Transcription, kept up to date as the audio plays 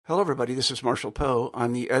Hello, everybody. This is Marshall Poe.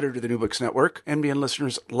 I'm the editor of the New Books Network. NBN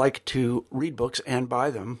listeners like to read books and buy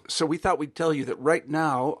them. So we thought we'd tell you that right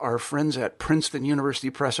now, our friends at Princeton University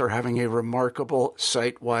Press are having a remarkable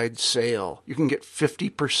site-wide sale. You can get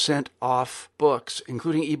 50% off books,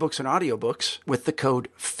 including ebooks and audiobooks, with the code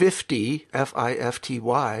 50,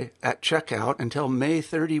 F-I-F-T-Y, at checkout until May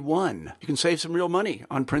 31. You can save some real money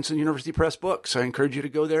on Princeton University Press books. I encourage you to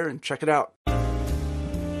go there and check it out.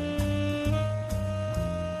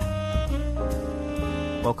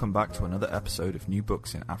 Welcome back to another episode of New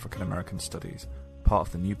Books in African American Studies, part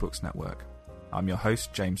of the New Books Network. I'm your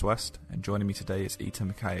host, James West, and joining me today is Ita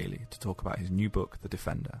Michaeli to talk about his new book, The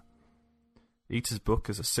Defender. Ita's book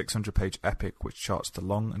is a 600-page epic which charts the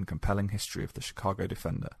long and compelling history of the Chicago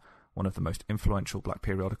Defender, one of the most influential black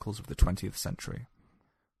periodicals of the 20th century.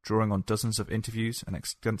 Drawing on dozens of interviews and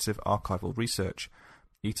extensive archival research,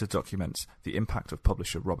 Ita documents the impact of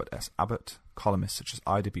publisher Robert S. Abbott, columnists such as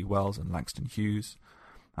Ida B. Wells and Langston Hughes,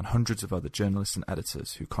 and hundreds of other journalists and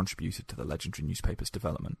editors who contributed to the legendary newspaper's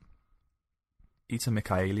development. Ita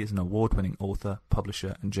Michaeli is an award-winning author,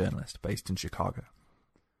 publisher, and journalist based in Chicago.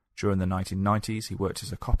 During the 1990s, he worked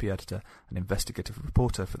as a copy editor and investigative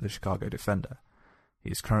reporter for the Chicago Defender.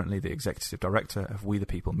 He is currently the executive director of We the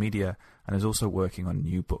People Media and is also working on a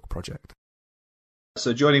new book project.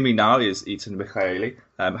 So joining me now is Ita Michaeli.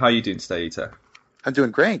 How are you doing today, Ita? I'm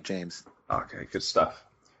doing great, James. Okay, good stuff.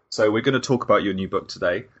 So we're going to talk about your new book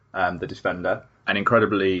today, The Defender, an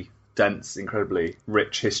incredibly dense, incredibly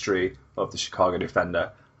rich history of the Chicago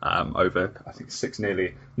Defender, over, I think,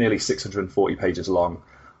 nearly 640 pages long.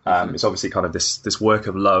 It's obviously kind of this work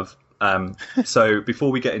of love. So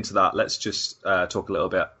before we get into that, let's just talk a little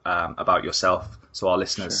bit about yourself so our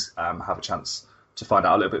listeners have a chance to find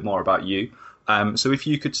out a little bit more about you. So if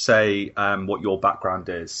you could say what your background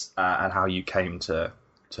is and how you came to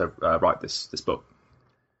write this book.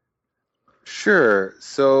 Sure.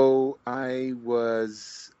 So I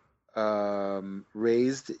was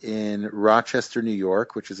raised in Rochester, New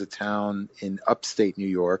York, which is a town in upstate New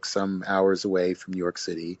York, some hours away from New York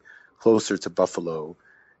City, closer to Buffalo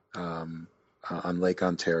on Lake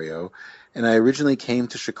Ontario. And I originally came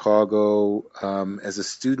to Chicago as a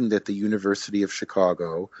student at the University of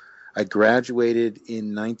Chicago. I graduated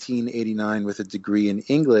in 1989 with a degree in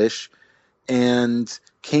English and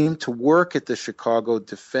came to work at the Chicago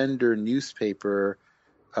Defender newspaper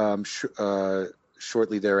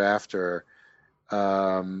shortly thereafter,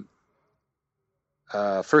 first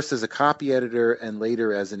as a copy editor and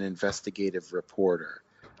later as an investigative reporter.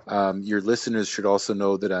 Your listeners should also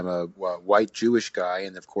know that I'm a white Jewish guy,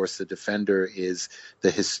 and of course the Defender is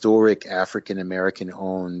the historic African-American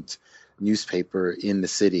owned newspaper in the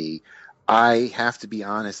city. I have to be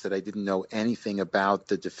honest that I didn't know anything about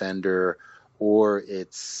the Defender or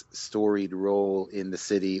its storied role in the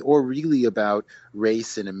city, or really about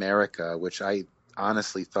race in America, which I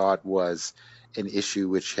honestly thought was an issue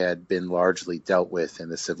which had been largely dealt with in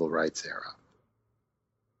the civil rights era.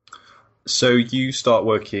 So you start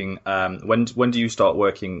working, when do you start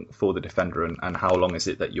working for the Defender, and how long is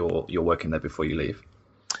it that you're working there before you leave?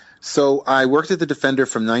 So I worked at the Defender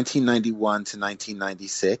from 1991 to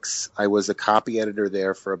 1996. I was a copy editor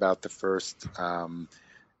there for about the first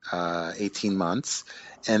 18 months.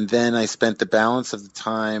 And then I spent the balance of the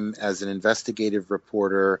time as an investigative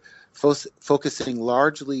reporter, focusing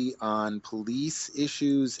largely on police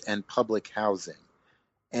issues and public housing.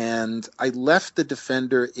 And I left the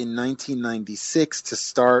Defender in 1996 to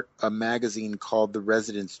start a magazine called The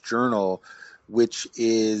Residence Journal, which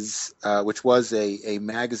was a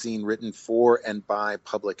magazine written for and by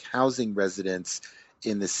public housing residents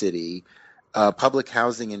in the city. Public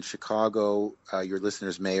housing in Chicago, your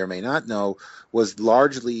listeners may or may not know, was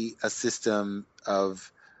largely a system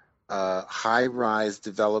of high-rise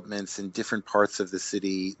developments in different parts of the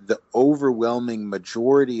city. The overwhelming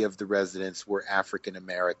majority of the residents were African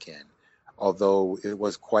American, although it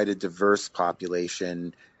was quite a diverse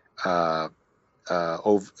population as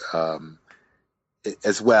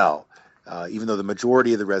well. Even though the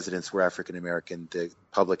majority of the residents were African American, the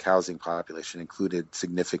public housing population included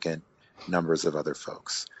significant numbers of other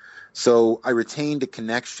folks. So I retained a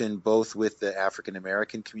connection both with the African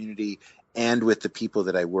American community and with the people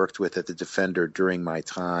that I worked with at the Defender during my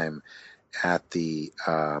time at the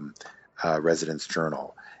Residence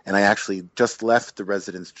Journal. And I actually just left the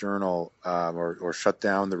Residence Journal or shut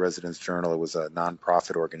down the Residence Journal. It was a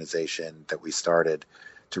nonprofit organization that we started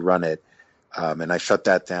to run it. And I shut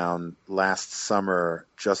that down last summer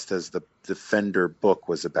just as the Defender book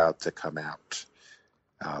was about to come out.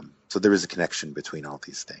 So there is a connection between all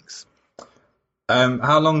these things.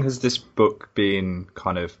 How long has this book been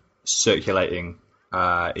kind of circulating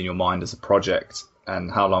in your mind as a project,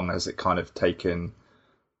 and how long has it kind of taken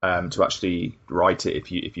to actually write it,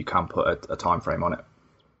 if you can put a time frame on it?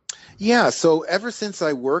 Yeah, so ever since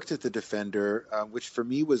I worked at the Defender, which for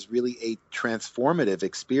me was really a transformative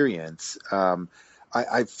experience,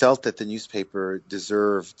 I felt that the newspaper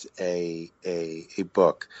deserved a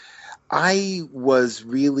book. I was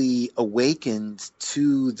really awakened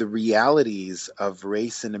to the realities of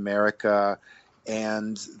race in America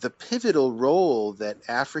and the pivotal role that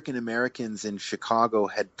African Americans in Chicago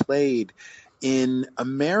had played in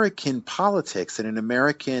American politics and in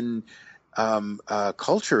American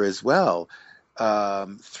culture as well,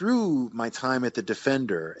 through my time at the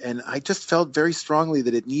Defender. And I just felt very strongly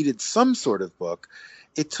that it needed some sort of book.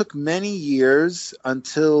 It took many years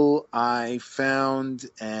until I found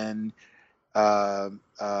an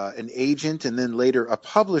agent and then later a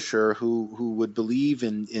publisher who would believe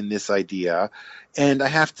in this idea. And I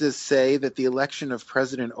have to say that the election of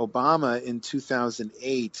President Obama in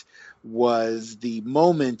 2008 was the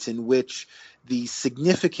moment in which the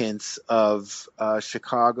significance of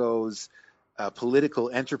Chicago's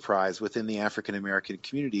political enterprise within the African American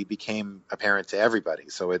community became apparent to everybody.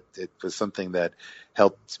 So it was something that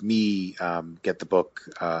helped me get the book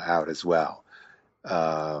out as well.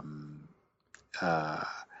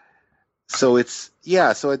 So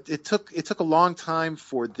it took a long time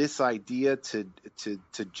for this idea to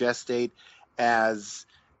gestate as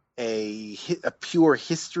a pure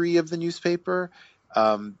history of the newspaper.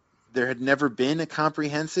 There had never been a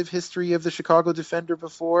comprehensive history of the Chicago Defender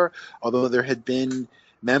before, although there had been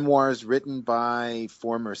memoirs written by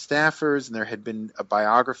former staffers, and there had been a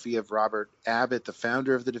biography of Robert Abbott, the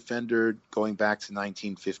founder of the Defender, going back to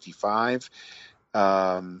 1955.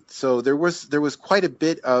 So there was quite a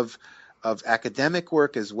bit of academic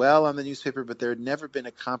work as well on the newspaper, but there had never been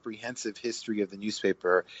a comprehensive history of the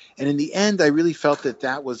newspaper. And in the end, I really felt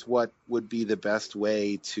that was what would be the best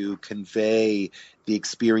way to convey the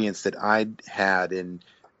experience that I'd had in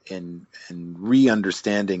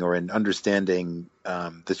re-understanding or in understanding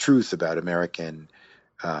the truth about American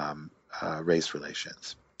race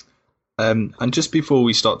relations. And just before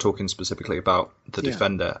we start talking specifically about the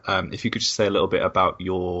Defender, if you could just say a little bit about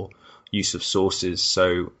your use of sources.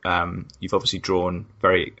 So you've obviously drawn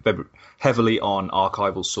very, very heavily on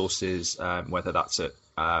archival sources, whether that's at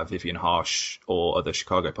Vivian Harsh or other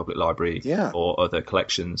Chicago Public Library or other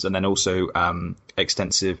collections, and then also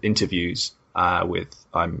extensive interviews with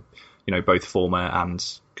both former and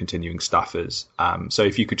continuing staffers. So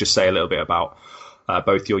if you could just say a little bit about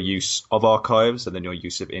both your use of archives and then your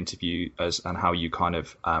use of interviews and how you kind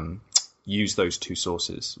of use those two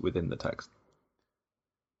sources within the text.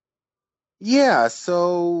 Yeah,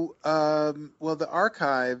 so the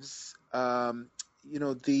archives, the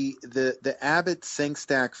Abbott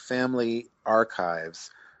Sengstack Family Archives,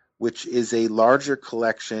 which is a larger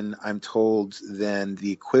collection, I'm told, than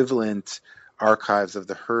the equivalent archives of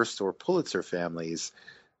the Hearst or Pulitzer families,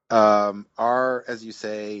 are, as you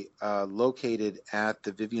say, located at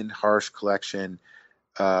the Vivian Harsh collection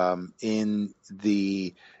in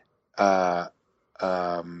the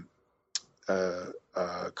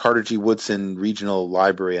Carter G. Woodson Regional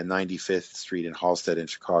Library on 95th Street in Halsted in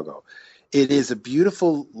Chicago. It is a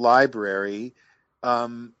beautiful library,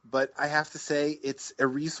 but I have to say it's a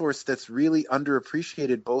resource that's really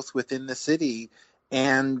underappreciated both within the city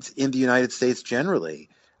and in the United States generally.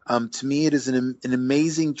 To me, it is an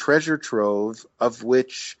amazing treasure trove, of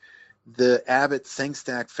which the Abbott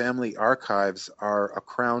Sengstack Family Archives are a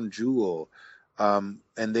crown jewel. And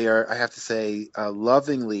they are, I have to say,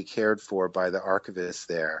 lovingly cared for by the archivists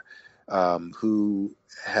there, who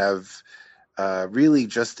have really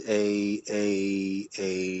just a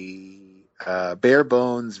bare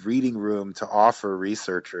bones reading room to offer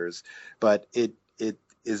researchers. But it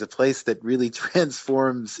is a place that really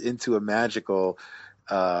transforms into a magical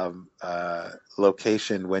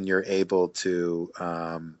location when you're able to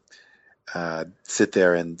sit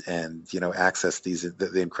there and access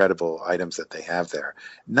the incredible items that they have there.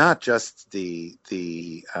 Not just the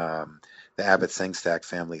Abbott Sengstack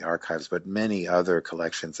Family Archives, but many other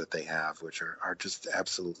collections that they have, which are just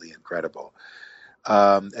absolutely incredible.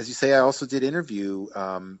 As you say, I also did interview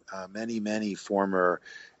many former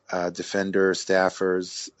Defender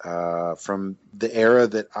staffers from the era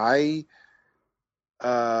that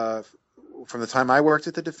from the time I worked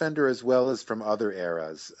at the Defender, as well as from other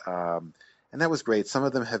eras. And that was great. Some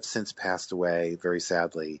of them have since passed away, very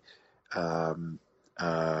sadly.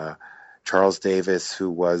 Charles Davis, who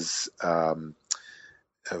was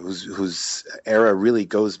whose era really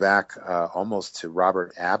goes back almost to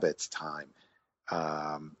Robert Abbott's time.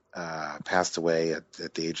 passed away at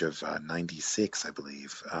the age of 96, I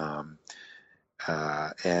believe.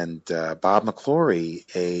 And Bob McClory,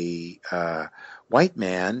 a white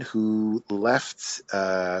man who left,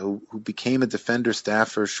 who became a Defender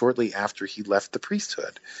staffer shortly after he left the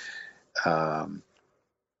priesthood.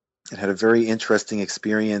 And had a very interesting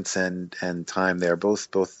experience and time there. Both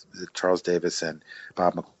Charles Davis and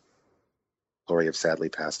Bob McClory have sadly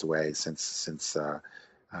passed away since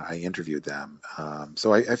I interviewed them.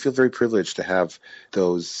 So I feel very privileged to have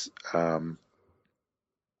those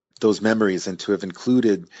memories and to have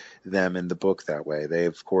included them in the book that way. They,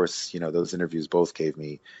 of course, those interviews both gave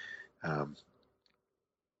me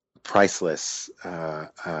priceless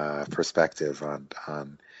perspective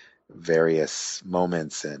on various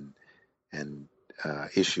moments and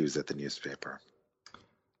issues at the newspaper.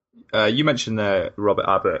 You mentioned there Robert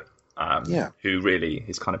Abbott, who really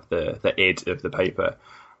is kind of the id of the paper,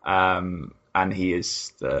 and he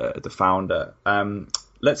is the founder.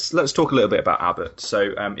 Let's talk a little bit about Abbott.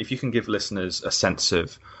 So, if you can give listeners a sense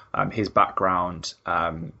of his background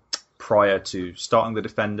prior to starting the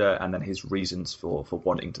Defender, and then his reasons for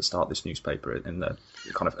wanting to start this newspaper in the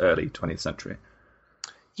kind of early 20th century.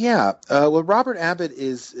 Yeah, well, Robert Abbott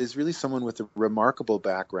is really someone with a remarkable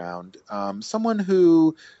background, someone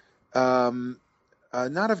who,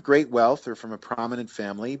 not of great wealth or from a prominent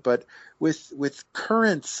family, but with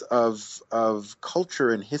currents of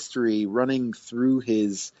culture and history running through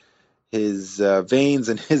his veins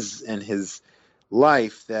and his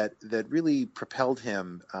life that really propelled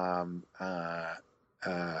him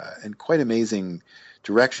in quite amazing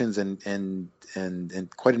directions and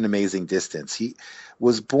quite an amazing distance. He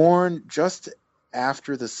was born just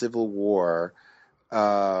after the Civil War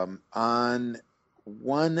on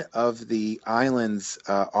one of the islands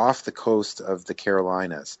off the coast of the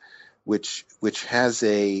Carolinas, which has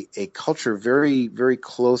a culture very, very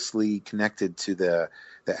closely connected to the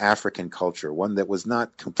African culture, one that was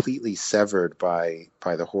not completely severed by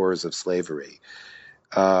the horrors of slavery.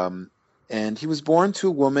 And he was born to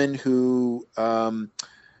a woman who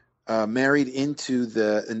married into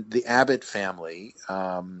the Abbott family.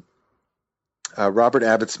 Robert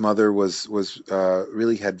Abbott's mother was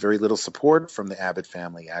really had very little support from the Abbott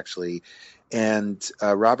family, actually, and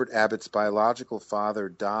Robert Abbott's biological father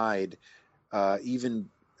died. He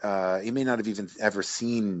may not have even ever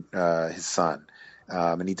seen his son.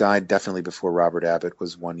 And he died definitely before Robert Abbott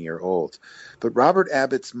was 1 year old. But Robert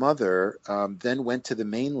Abbott's mother then went to the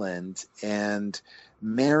mainland and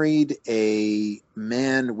married a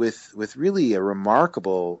man with really a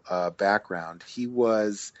remarkable background. He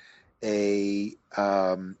was a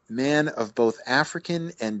man of both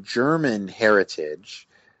African and German heritage,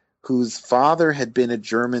 whose father had been a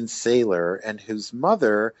German sailor and whose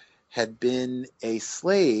mother had been a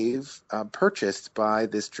slave purchased by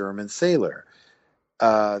this German sailor.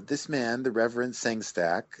 This man, the Reverend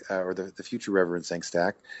Sengstack, or the future Reverend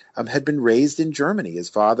Sengstack, had been raised in Germany. His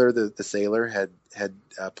father, the sailor, had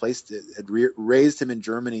raised him in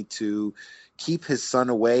Germany to keep his son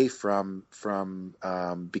away from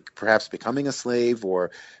perhaps becoming a slave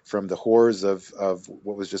or from the horrors of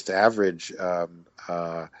what was just average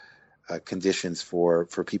conditions for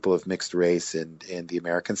people of mixed race in the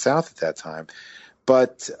American South at that time.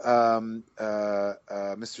 But Mr.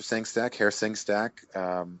 Sengstack, Herr Sengstack,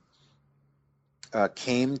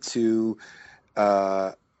 came to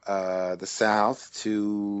the South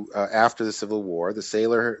after the Civil War. The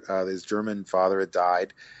sailor, his German father, had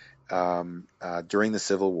died during the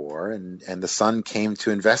Civil War, and the son came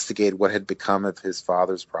to investigate what had become of his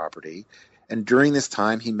father's property. And during this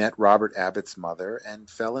time, he met Robert Abbott's mother and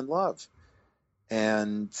fell in love,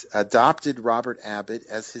 and adopted Robert Abbott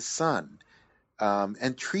as his son.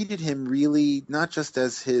 And treated him really not just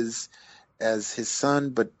as his son,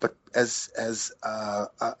 but as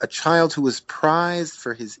a child who was prized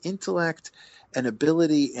for his intellect and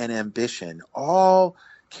ability and ambition, all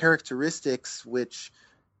characteristics which,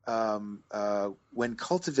 when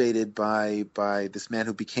cultivated by this man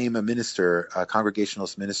who became a minister, a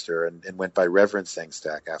Congregationalist minister, and went by Reverend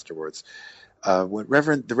Sengstack afterwards. The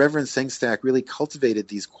Reverend Sengstack really cultivated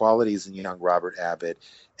these qualities in young Robert Abbott,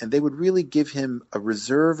 and they would really give him a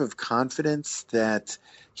reserve of confidence that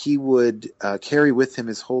he would carry with him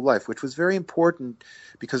his whole life, which was very important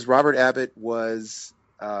because Robert Abbott was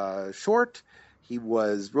short, he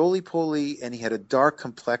was roly-poly, and he had a dark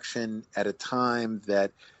complexion at a time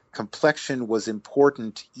that complexion was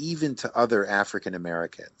important even to other African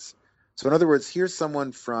Americans. So in other words, here's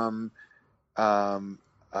someone from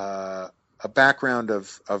a background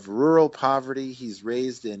of rural poverty. He's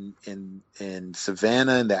raised in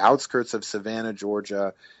Savannah, in the outskirts of Savannah,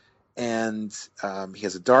 Georgia, and he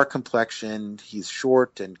has a dark complexion. He's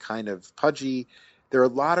short and kind of pudgy. There are a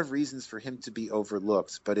lot of reasons for him to be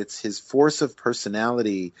overlooked, but it's his force of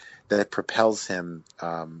personality that propels him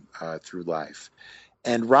through life.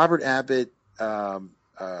 And Robert Abbott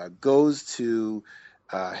goes to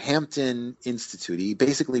Hampton Institute. He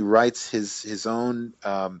basically writes his own.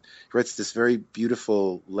 He writes this very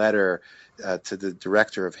beautiful letter to the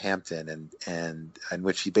director of Hampton, and in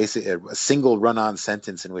which he basically a single run-on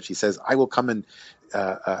sentence in which he says, "I will come and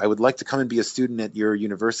I would like to come and be a student at your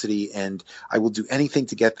university, and I will do anything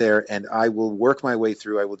to get there, and I will work my way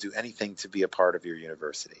through. I will do anything to be a part of your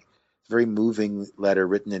university." Very moving letter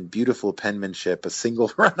written in beautiful penmanship, a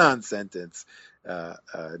single run-on sentence,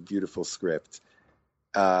 beautiful script.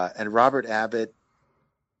 And Robert Abbott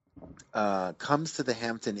comes to the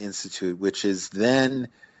Hampton Institute, which is then,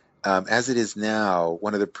 as it is now,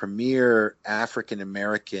 one of the premier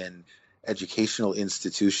African-American educational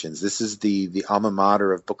institutions. This is the alma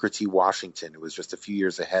mater of Booker T. Washington, who was just a few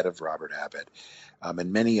years ahead of Robert Abbott,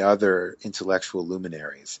 and many other intellectual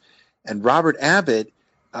luminaries. And Robert Abbott,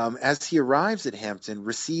 as he arrives at Hampton,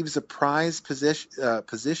 receives a prized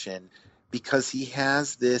position because he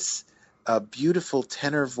has this beautiful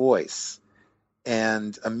tenor voice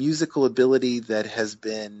and a musical ability that has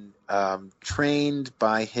been trained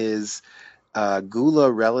by his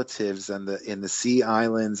Gula relatives in the Sea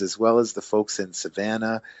Islands, as well as the folks in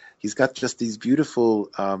Savannah. He's got just these beautiful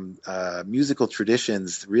musical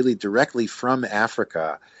traditions, really directly from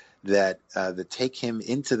Africa, that take him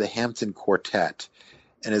into the Hampton Quartet.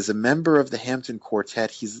 And as a member of the Hampton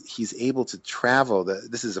Quartet, he's able to travel.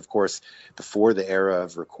 This is, of course, before the era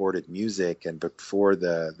of recorded music and before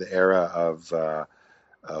the era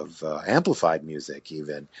of amplified music,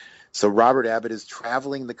 even. So Robert Abbott is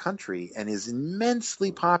traveling the country and is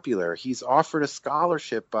immensely popular. He's offered a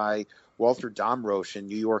scholarship by Walter Damrosch in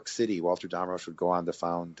New York City. Walter Damrosch would go on to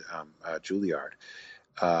found Juilliard.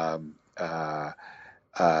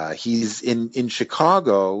 He's in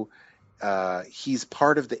Chicago. He's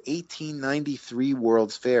part of the 1893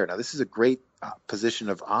 World's Fair. Now, this is a great position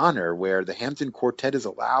of honor where the Hampton Quartet is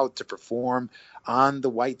allowed to perform on the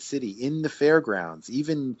White City in the fairgrounds.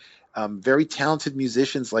 Even very talented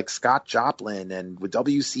musicians like Scott Joplin and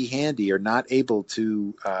W.C. Handy are not able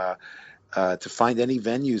to find any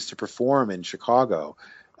venues to perform in Chicago.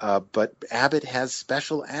 But Abbott has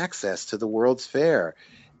special access to the World's Fair,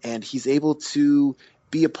 and he's able to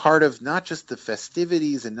be a part of not just the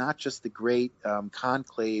festivities and not just the great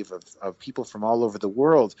conclave of people from all over the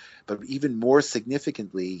world, but even more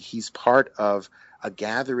significantly, he's part of a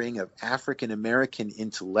gathering of African-American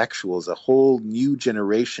intellectuals, a whole new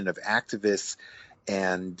generation of activists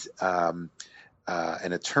and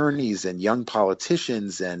attorneys and young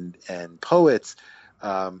politicians and poets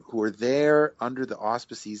who are there under the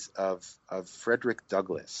auspices of Frederick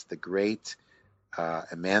Douglass, the great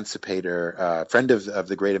emancipator, friend of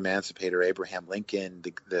the great emancipator Abraham Lincoln,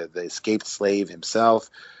 the escaped slave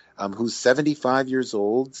himself, who's 75 years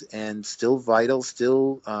old and still vital,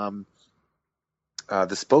 still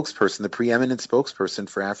the spokesperson, the preeminent spokesperson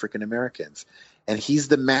for African Americans. And he's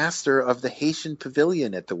the master of the Haitian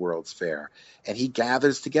Pavilion at the World's Fair. And he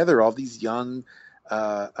gathers together all these young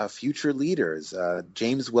future leaders.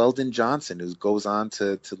 James Weldon Johnson, who goes on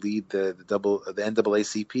to lead the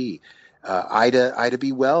NAACP. Ida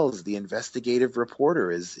B. Wells, the investigative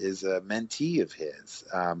reporter, is a mentee of his.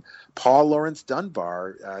 Paul Laurence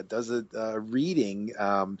Dunbar does a reading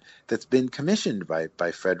that's been commissioned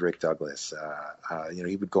by Frederick Douglass.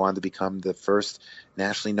 He would go on to become the first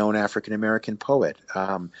nationally known African American poet.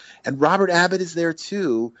 And Robert Abbott is there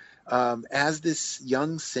too, as this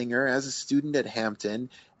young singer, as a student at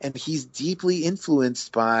Hampton, and he's deeply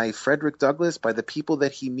influenced by Frederick Douglass, by the people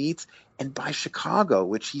that he meets, and by Chicago,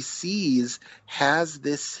 which he sees has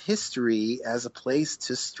this history as a place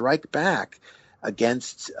to strike back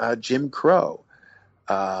against Jim Crow.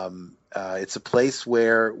 It's a place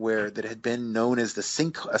where that had been known as a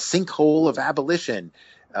sinkhole of abolition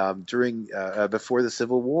during before the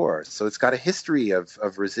Civil War. So it's got a history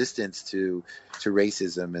of resistance to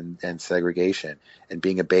racism and segregation and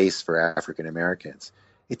being a base for African Americans.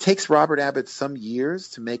 It takes Robert Abbott some years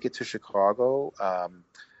to make it to Chicago,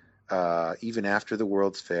 even after the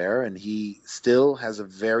World's Fair, and he still has a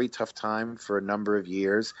very tough time for a number of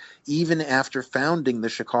years, even after founding the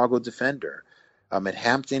Chicago Defender. At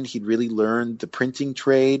Hampton, he'd really learned the printing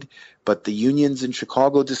trade, but the unions in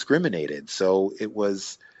Chicago discriminated, so it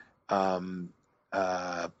was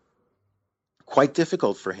quite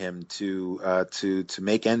difficult for him to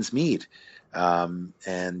make ends meet.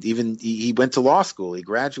 And even he went to law school. He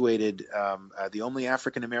graduated, the only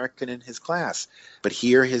African American in his class. But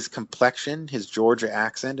here his complexion, his Georgia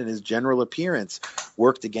accent, and his general appearance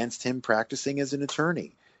worked against him practicing as an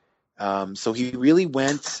attorney. So he really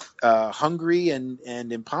went hungry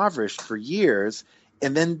and impoverished for years,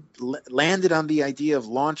 and then landed on the idea of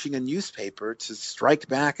launching a newspaper to strike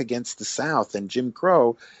back against the South and Jim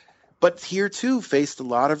Crow. But here, too, faced a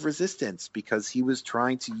lot of resistance because he was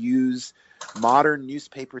trying to use modern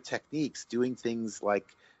newspaper techniques, doing things like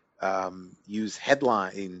use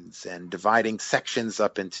headlines and dividing sections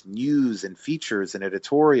up into news and features and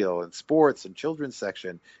editorial and sports and children's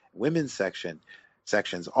section, women's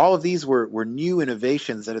sections. All of these were new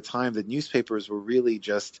innovations at a time that newspapers were really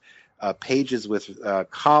just pages with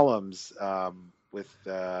columns with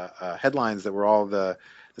headlines that were all the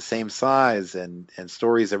same size and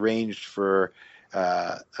stories arranged for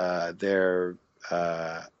their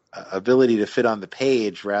ability to fit on the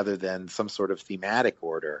page rather than some sort of thematic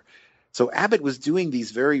order. So Abbott was doing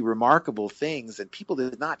these very remarkable things, and people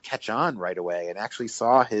did not catch on right away and actually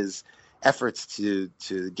saw his efforts to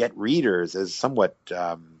get readers as somewhat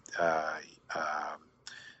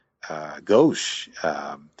gauche.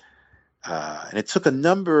 And it took a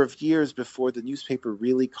number of years before the newspaper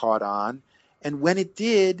really caught on. And when it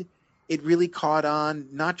did, it really caught on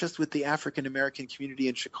not just with the African American community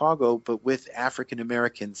in Chicago, but with African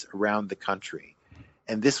Americans around the country.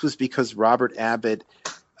 And this was because Robert Abbott,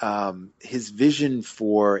 his vision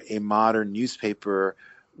for a modern newspaper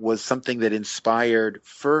was something that inspired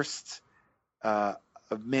first a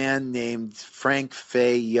man named Frank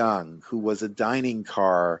Fay Young, who was a dining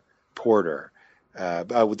car waiter, a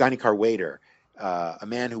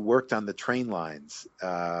man who worked on the train lines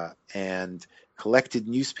and collected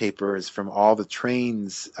newspapers from all the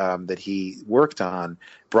trains that he worked on,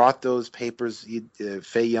 brought those papers.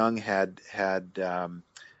 Fay Young had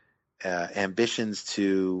ambitions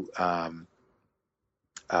to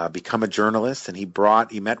become a journalist, and he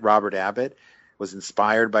met Robert Abbott, was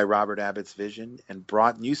inspired by Robert Abbott's vision, and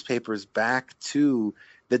brought newspapers back to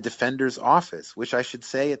the Defender's office, which I should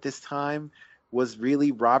say at this time was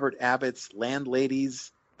really Robert Abbott's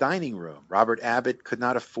landlady's dining room. Robert Abbott could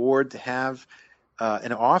not afford to have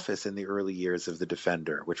an office in the early years of the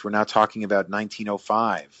Defender, which we're now talking about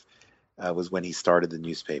 1905 was when he started the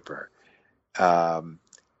newspaper. And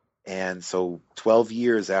so 12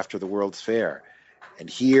 years after the World's Fair. And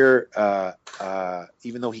here,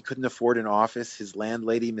 even though he couldn't afford an office, his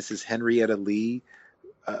landlady, Mrs. Henrietta Lee,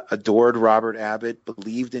 adored Robert Abbott,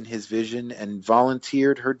 believed in his vision, and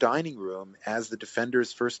volunteered her dining room as the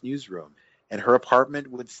Defender's first newsroom. And her apartment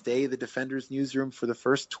would stay the Defender's newsroom for the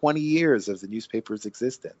first 20 years of the newspaper's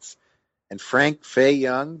existence. And Frank Fay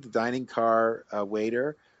Young, the dining car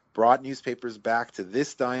waiter, brought newspapers back to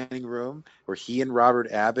this dining room where he and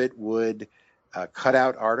Robert Abbott would cut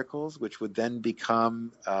out articles, which would then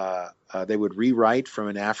become, they would rewrite from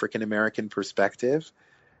an African-American perspective.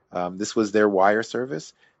 This was their wire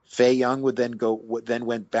service. Fay Young then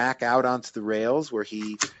went back out onto the rails where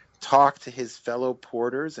he talked to his fellow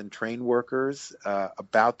porters and train workers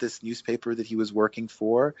about this newspaper that he was working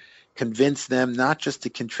for, convinced them not just to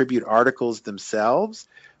contribute articles themselves,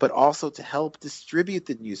 but also to help distribute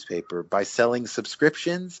the newspaper by selling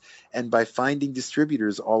subscriptions and by finding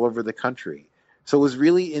distributors all over the country. So it was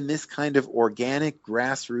really in this kind of organic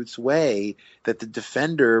grassroots way that the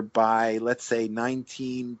Defender, by, let's say,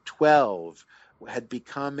 1912, had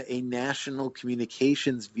become a national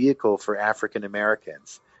communications vehicle for African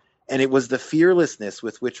Americans. And it was the fearlessness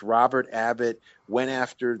with which Robert Abbott went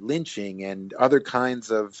after lynching and other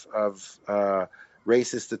kinds of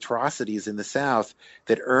racist atrocities in the South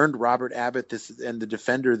that earned Robert Abbott and the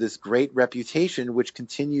Defender this great reputation, which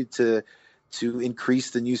continued to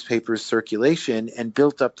increase the newspaper's circulation and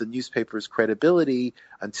built up the newspaper's credibility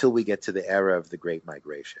until we get to the era of the Great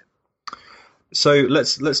Migration. So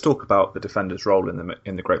let's talk about the Defender's role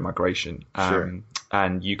in the Great Migration. Sure.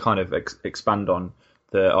 And you kind of expand on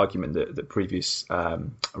the argument that previous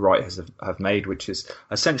writers have made, which is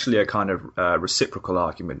essentially a kind of reciprocal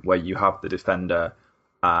argument where you have the Defender,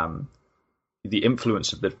 the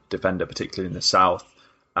influence of the Defender, particularly in the South,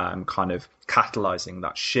 kind of catalyzing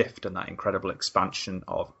that shift and that incredible expansion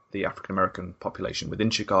of the African American population within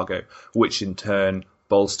Chicago, which in turn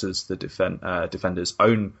bolsters the Defender's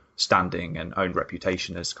own standing and own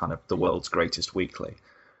reputation as kind of the world's greatest weekly.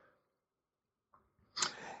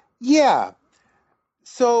 Yeah.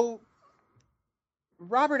 So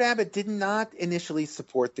Robert Abbott did not initially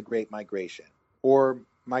support the Great Migration or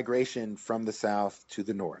migration from the South to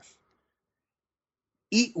the North.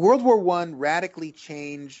 World War I radically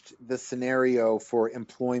changed the scenario for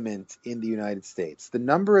employment in the United States. The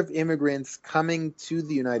number of immigrants coming to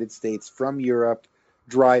the United States from Europe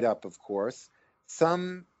dried up, of course.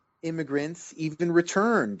 Some immigrants even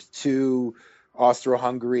returned to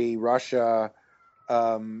Austro-Hungary, Russia,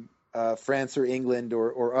 France or England,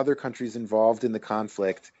 or other countries involved in the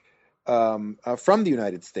conflict from the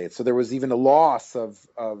United States. So there was even a loss of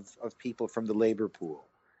people from the labor pool.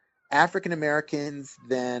 African Americans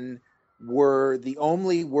then were the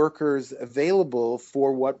only workers available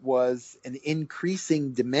for what was an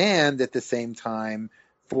increasing demand at the same time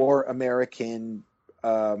for American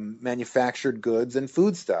manufactured goods and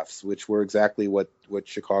foodstuffs, which were exactly what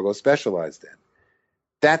Chicago specialized in.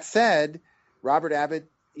 That said, Robert Abbott,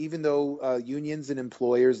 even though unions and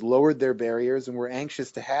employers lowered their barriers and were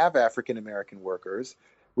anxious to have African American workers,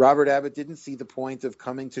 Robert Abbott didn't see the point of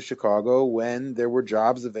coming to Chicago when there were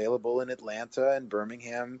jobs available in Atlanta and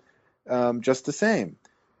Birmingham just the same.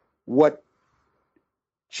 What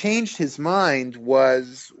changed his mind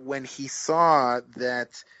was when he saw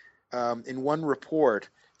that in one report,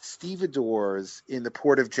 stevedores in the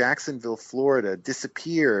port of Jacksonville, Florida,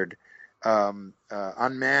 disappeared en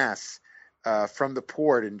masse from the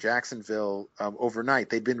port in Jacksonville overnight.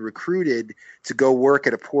 They'd been recruited to go work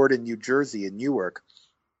at a port in New Jersey, in Newark,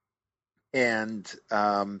 and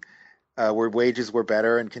where wages were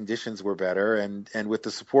better and conditions were better. And with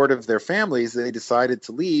the support of their families, they decided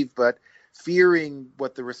to leave, but fearing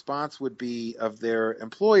what the response would be of their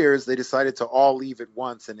employers, they decided to all leave at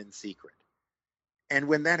once and in secret. And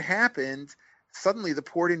when that happened, suddenly the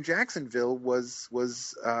port in Jacksonville was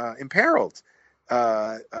imperiled.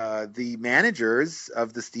 The managers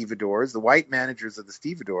of the stevedores, the white managers of the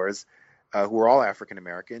stevedores, who were all African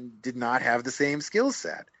American, did not have the same skill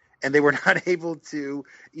set. And they were not able to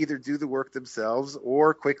either do the work themselves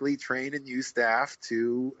or quickly train a new staff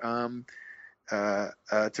to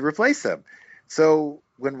replace them. So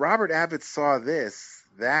when Robert Abbott saw this,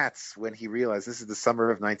 that's when he realized, this is the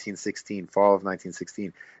summer of 1916, fall of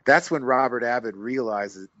 1916. That's when Robert Abbott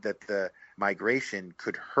realized that the migration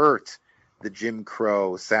could hurt the Jim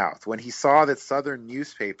Crow South. When he saw that Southern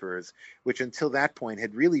newspapers, which until that point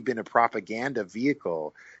had really been a propaganda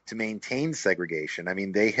vehicle to maintain segregation, I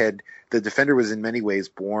mean, the Defender was in many ways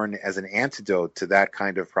born as an antidote to that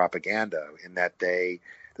kind of propaganda, in that the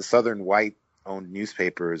Southern white-owned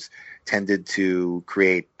newspapers tended to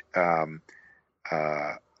create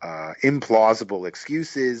implausible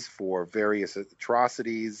excuses for various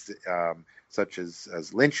atrocities, such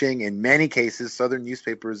as lynching. In many cases, Southern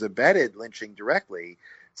newspapers abetted lynching directly,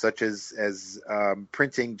 such as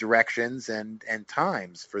printing directions and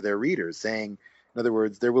times for their readers, saying, in other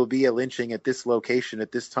words, there will be a lynching at this location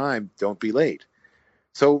at this time, don't be late.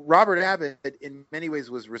 So Robert Abbott, in many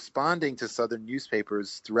ways, was responding to Southern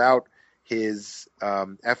newspapers throughout his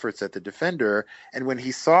efforts at the Defender. And when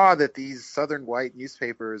he saw that these Southern white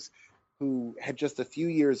newspapers, who had just a few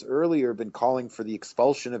years earlier been calling for the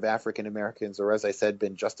expulsion of African Americans, or as I said,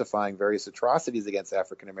 been justifying various atrocities against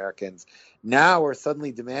African Americans, now are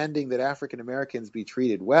suddenly demanding that African Americans be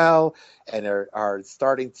treated well, and are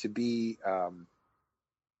starting to be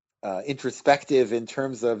introspective in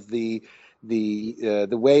terms of the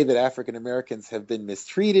way that African Americans have been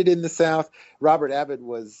mistreated in the South. Robert Abbott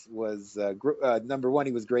was number one,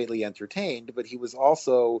 he was greatly entertained, but he was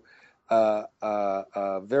also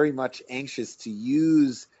very much anxious to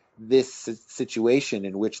use this situation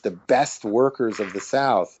in which the best workers of the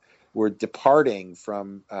South were departing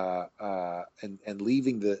from and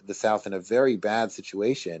leaving the South in a very bad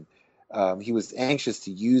situation. He was anxious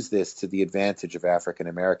to use this to the advantage of African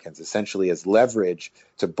Americans, essentially as leverage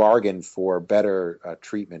to bargain for better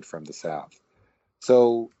treatment from the South.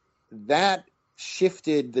 So that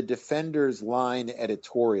shifted the Defender's line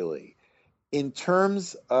editorially. In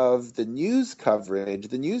terms of the news coverage,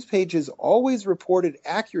 the news pages always reported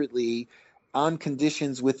accurately on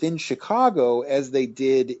conditions within Chicago as they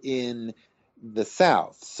did in the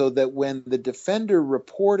South, so that when the Defender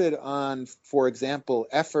reported on, for example,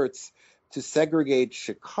 efforts to segregate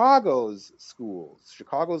Chicago's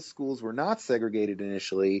schools were not segregated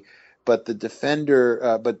initially, but the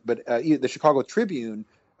Defender, the Chicago Tribune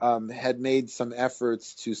had made some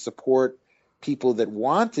efforts to support people that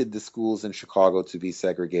wanted the schools in Chicago to be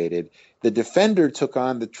segregated. The Defender took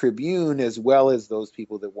on the Tribune as well as those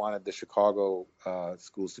people that wanted the Chicago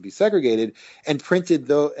schools to be segregated, and printed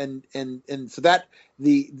and so that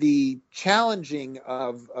the challenging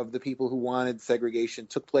of the people who wanted segregation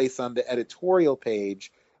took place on the editorial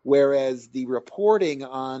page, whereas the reporting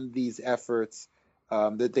on these efforts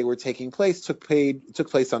that they were taking place took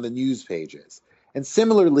place on the news pages. And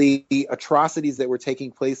similarly, atrocities that were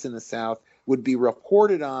taking place in the South would be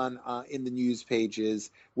reported on in the news pages,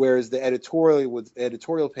 whereas the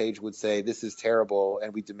editorial page would say, this is terrible,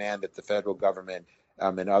 and we demand that the federal government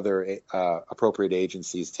and other appropriate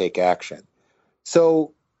agencies take action.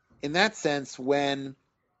 So in that sense, when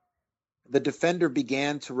the Defender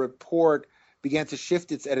began to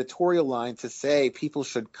shift its editorial line to say people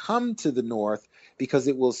should come to the North because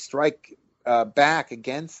it will strike back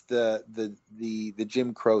against the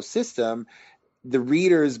Jim Crow system, the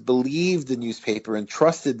readers believed the newspaper and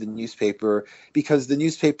trusted the newspaper because the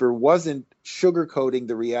newspaper wasn't sugarcoating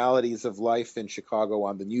the realities of life in Chicago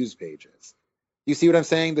on the news pages. You see what I'm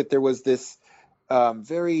saying? That there was this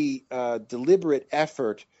very deliberate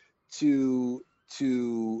effort to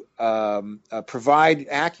provide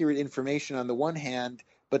accurate information on the one hand,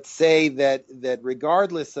 but say that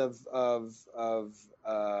regardless of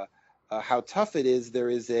how tough it is, there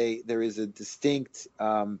is a distinct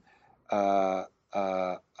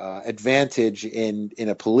advantage in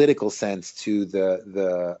a political sense to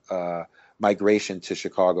the migration to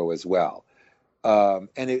Chicago as well, and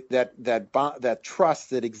that trust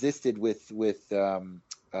that existed with the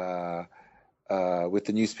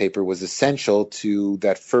newspaper was essential to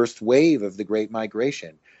that first wave of the Great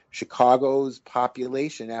Migration. Chicago's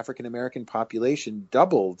population, African American population,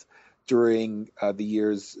 doubled during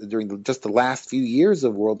just the last few years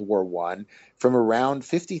of World War I, from around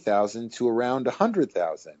 50,000 to around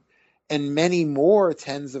 100,000. And many more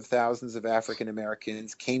tens of thousands of African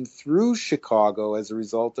Americans came through Chicago as a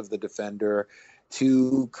result of the Defender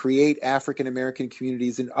to create African American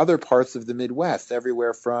communities in other parts of the Midwest,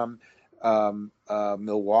 everywhere from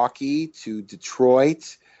Milwaukee to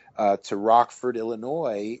Detroit to Rockford,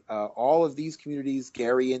 Illinois. All of these communities,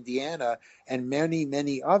 Gary, Indiana, and many,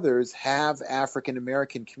 many others have African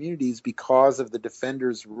American communities because of the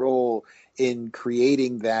Defender's role in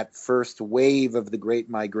creating that first wave of the Great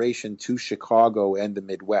Migration to Chicago and the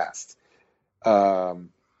Midwest. And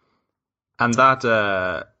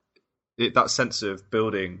that sense of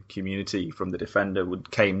building community from the Defender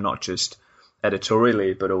came not just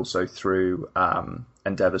editorially, but also through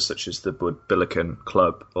endeavors such as the Bud Billiken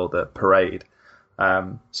Club or the Parade.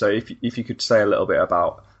 So if you could say a little bit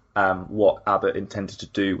about what Abbott intended to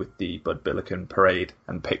do with the Bud Billiken Parade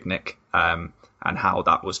and picnic, and how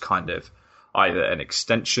that was kind of either an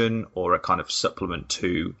extension or a kind of supplement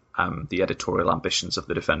to the editorial ambitions of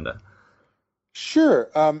the Defender.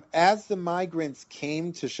 Sure. As the migrants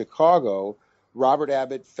came to Chicago, Robert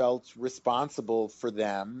Abbott felt responsible for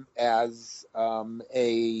them as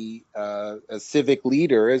a civic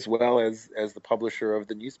leader, as well as the publisher of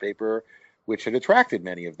the newspaper, which had attracted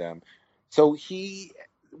many of them. So he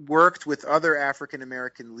worked with other African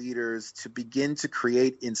American leaders to begin to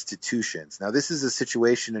create institutions. Now, this is a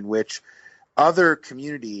situation in which other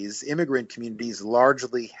communities, immigrant communities,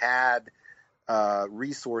 largely had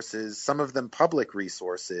resources, some of them public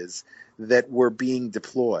resources, that were being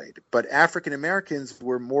deployed. But African Americans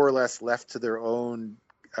were more or less left to their own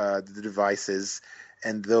devices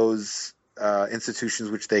and those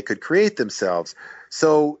institutions which they could create themselves.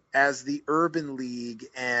 So as the Urban League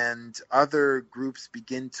and other groups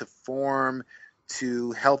begin to form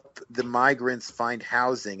to help the migrants find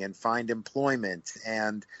housing and find employment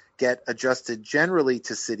and get adjusted generally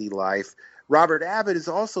to city life, Robert Abbott is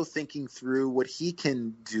also thinking through what he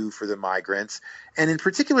can do for the migrants, and in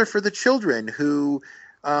particular for the children, who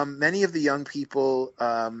many of the young people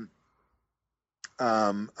who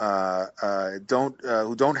don't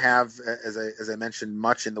have, as I mentioned,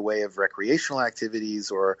 much in the way of recreational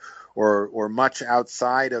activities or much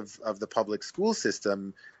outside of the public school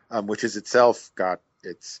system, which has itself got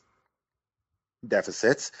its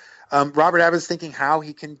deficits. Robert Abbott is thinking how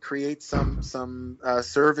he can create some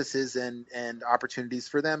services and opportunities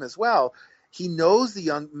for them as well. He knows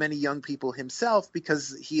many young people himself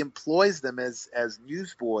because he employs them as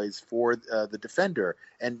newsboys for the Defender,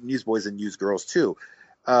 and newsboys and newsgirls too.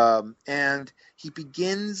 And he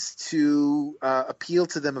begins to appeal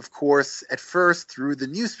to them, of course, at first through the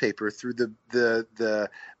newspaper, through the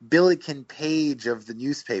Billiken page of the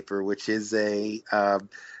newspaper, which is the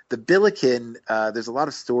Billiken. There's a lot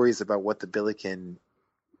of stories about what the Billiken,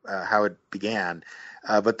 how it began.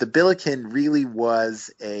 But the Billiken really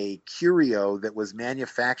was a curio that was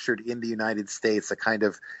manufactured in the United States, a kind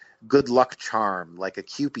of good luck charm, like a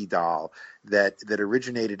Cupid doll that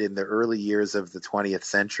originated in the early years of the 20th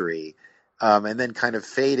century, and then kind of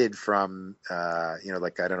faded from,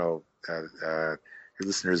 like, I don't know, your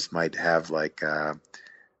listeners might have like,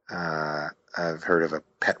 I've heard of a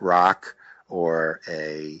pet rock or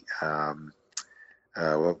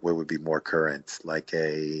what would be more current, like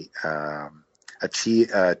a a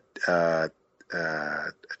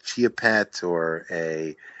chia pet or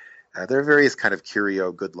a there are various kind of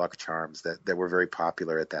curio good luck charms that were very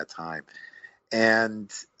popular at that time. And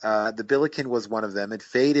the Billiken was one of them. It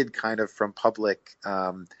faded kind of from popularity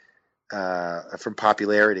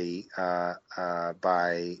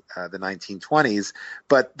by the 1920s,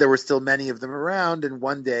 but there were still many of them around. And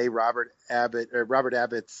one day, Robert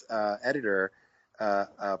Abbott's editor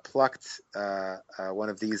plucked one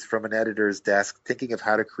of these from an editor's desk, thinking of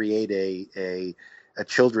how to create a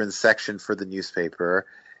children's section for the newspaper.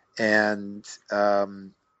 And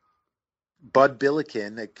Bud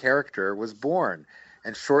Billiken, a character, was born.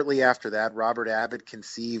 And shortly after that, Robert Abbott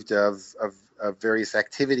conceived of various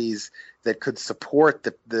activities that could support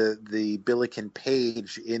the Billiken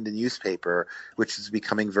page in the newspaper, which is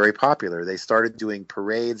becoming very popular. They started doing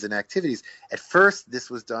parades and activities. At first, this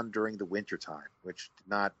was done during the wintertime, which did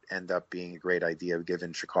not end up being a great idea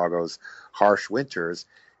given Chicago's harsh winters.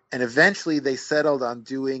 And eventually, they settled on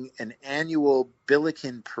doing an annual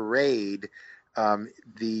Billiken parade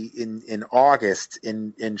in August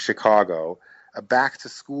in Chicago, a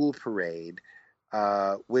back-to-school parade,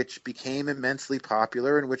 which became immensely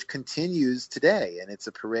popular and which continues today. And it's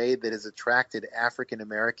a parade that has attracted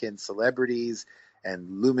African-American celebrities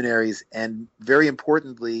and luminaries and, very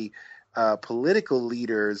importantly, political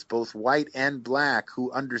leaders, both white and black,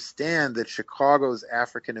 who understand that Chicago's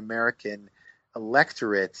African-American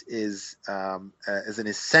electorate is an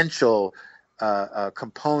essential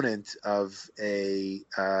component of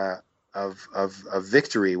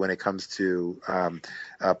victory when it comes to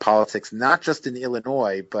politics, not just in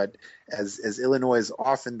Illinois, but as Illinois is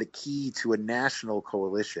often the key to a national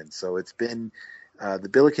coalition. So it's been the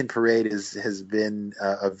Billiken Parade has been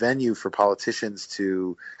a venue for politicians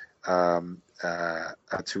to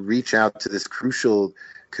reach out to this crucial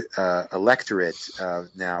electorate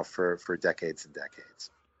now for decades and decades.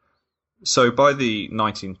 So by the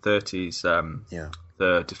 1930s,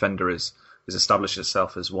 the Defender has established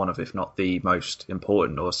itself as one of, if not the most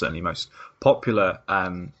important or certainly most popular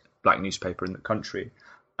black newspaper in the country.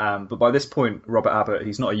 But by this point, Robert Abbott,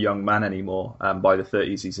 he's not a young man anymore. By the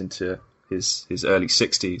 30s, he's into his early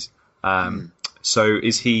 60s. So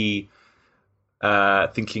is he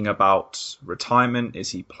thinking about retirement?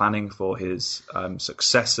 Is he planning for his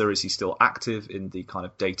successor? Is he still active in the kind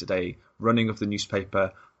of day-to-day running of the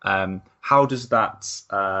newspaper? How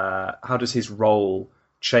does his role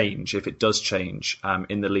change, if it does change,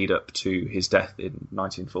 in the lead up to his death in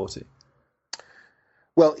 1940?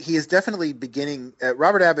 Well, he is definitely beginning.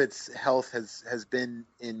 Robert Abbott's health has been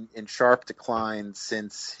in sharp decline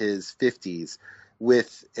since his 50s,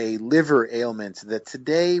 with a liver ailment that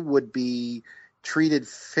today would be treated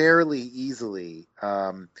fairly easily.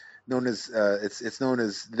 Known as it's known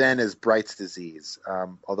as Bright's disease,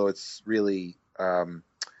 although it's really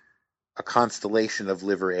a constellation of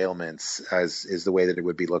liver ailments, as is the way that it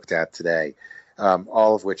would be looked at today,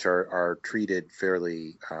 all of which are treated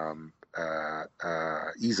fairly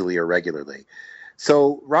easily or regularly.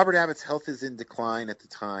 So Robert Abbott's health is in decline at the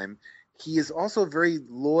time. He is also very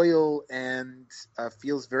loyal and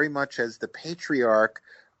feels very much as the patriarch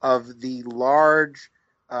of the large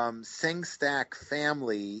Sengstack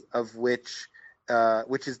family, of which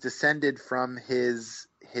is descended from his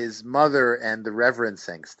mother and the Reverend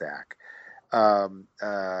Sengstack.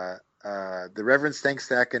 The Reverend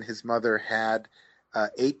Sengstack and his mother had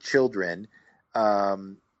 8 children,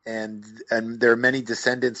 and there are many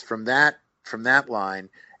descendants from that line.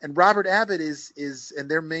 And Robert Abbott is and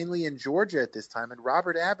they're mainly in Georgia at this time. And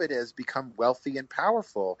Robert Abbott has become wealthy and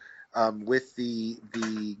powerful with the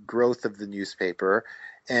growth of the newspaper.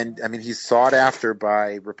 And I mean, he's sought after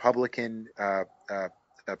by Republican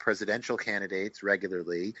presidential candidates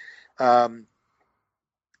regularly. And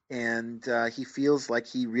he feels like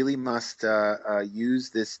he really must use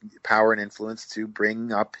this power and influence to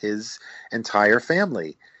bring up his entire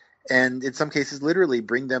family, and in some cases, literally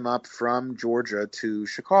bring them up from Georgia to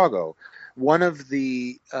Chicago. One of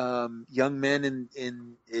the young men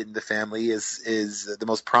in the family is the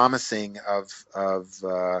most promising of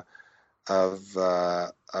the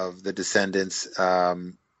descendants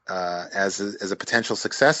as a potential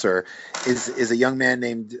successor is a young man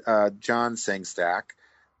named John Sengstack,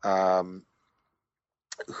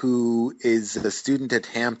 who is a student at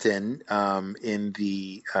Hampton in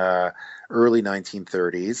the early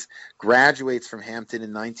 1930s, graduates from Hampton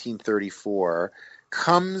in 1934,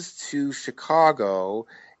 comes to Chicago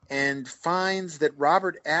and finds that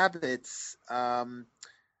Robert Abbott's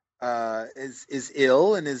is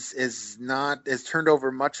ill and has turned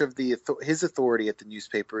over much of his authority at the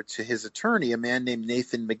newspaper to his attorney, a man named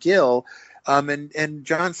Nathan McGill, And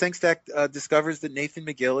John Sengstack discovers that Nathan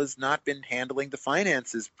McGill has not been handling the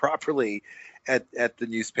finances properly at the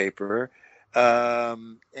newspaper,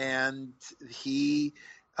 and he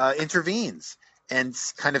intervenes and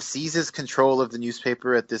kind of seizes control of the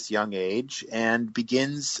newspaper at this young age and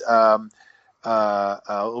begins, with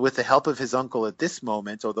the help of his uncle at this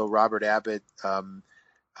moment, although Robert Abbott,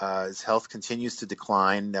 his health continues to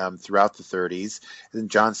decline throughout the 30s,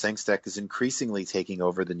 and John Sengstack is increasingly taking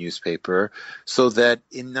over the newspaper, so that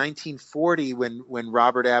in 1940, when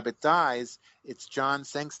Robert Abbott dies, it's John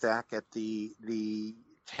Sengstack at the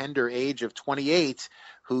tender age of 28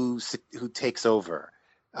 who takes over.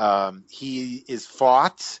 He is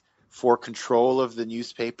fought for control of the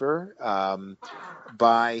newspaper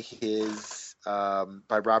by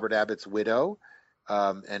Robert Abbott's widow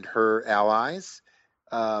and her allies,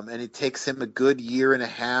 and it takes him a good year and a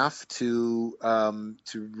half to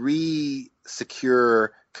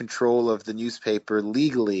re-secure control of the newspaper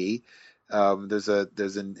legally. There's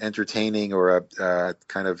an entertaining or a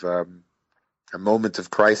kind of a moment of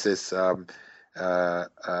crisis in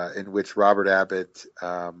which Robert Abbott,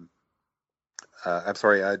 John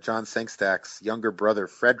Sengstack's younger brother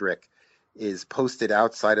Frederick, is posted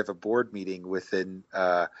outside of a board meeting with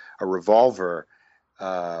a revolver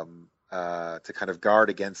to kind of guard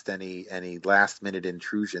against any last-minute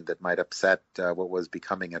intrusion that might upset what was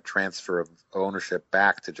becoming a transfer of ownership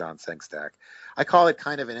back to John Sengstack. I call it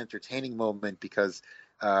kind of an entertaining moment because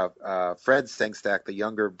Fred Sengstack, the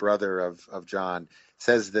younger brother of John,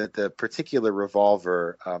 says that the particular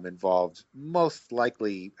revolver involved most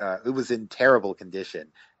likely it was in terrible condition,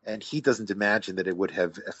 and he doesn't imagine that it would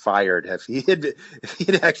have fired if he had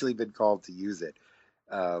actually been called to use it.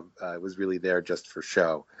 It was really there just for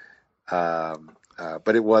show.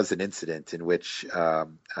 But it was an incident in which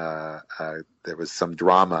there was some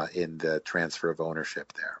drama in the transfer of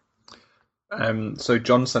ownership there. So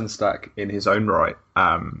John Sengstack, in his own right,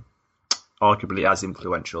 arguably as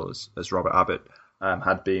influential as Robert Abbott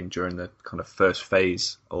had been during the kind of first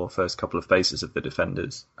phase or first couple of phases of the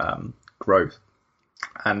Defenders' growth.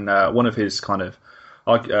 And one of his kind of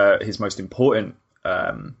his most important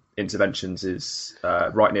interventions is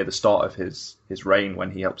right near the start of his reign,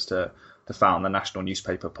 when he helps to found the National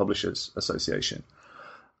Newspaper Publishers Association.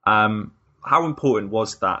 How important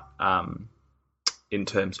was that in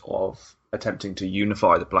terms of attempting to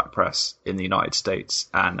unify the black press in the United States,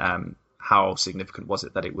 and how significant was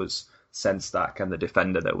it that it was Sengstack and the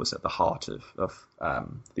Defender that was at the heart of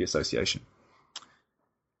the association?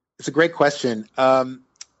 It's a great question.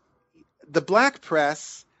 The black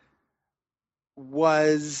press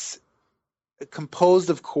was composed,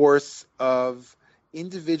 of course, of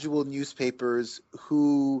individual newspapers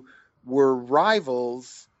who were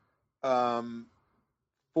rivals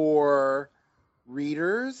for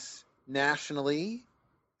readers nationally.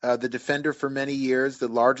 The Defender, for many years, the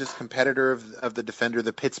largest competitor of the Defender,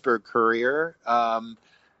 the Pittsburgh Courier,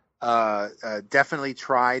 definitely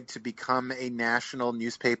tried to become a national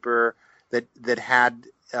newspaper that had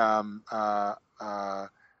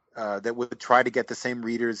that would try to get the same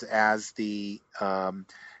readers as the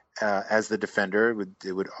Defender.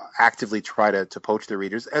 It would actively try to poach the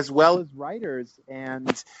readers, as well as writers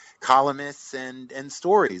and columnists and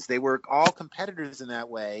stories. They were all competitors in that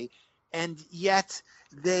way, and yet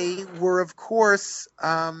they were, of course,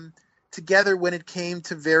 together when it came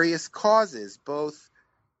to various causes, both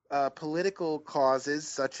political causes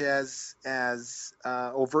such as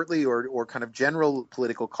overtly or kind of general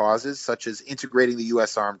political causes, such as integrating the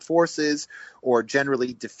U.S. Armed Forces or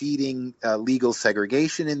generally defeating legal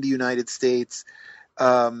segregation in the United States,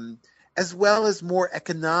 as well as more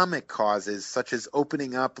economic causes, such as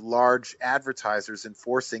opening up large advertisers and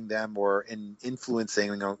forcing them or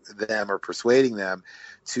influencing them or persuading them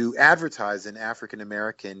to advertise in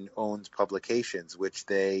African-American owned publications, which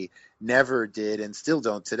they never did and still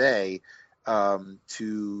don't today,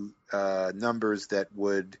 to numbers that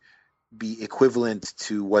would be equivalent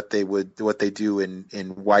to what they do in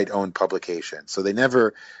white owned publications. So they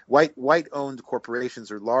never white owned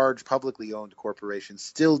corporations or large publicly owned corporations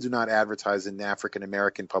still do not advertise in African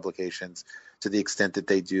American publications to the extent that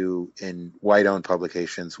they do in white owned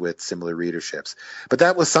publications with similar readerships. But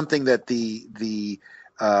that was something that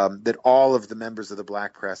that all of the members of the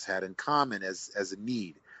black press had in common as a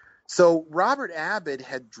need. So Robert Abbott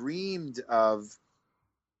had dreamed of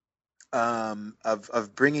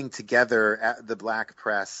bringing together the black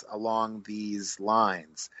press along these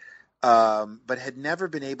lines, but had never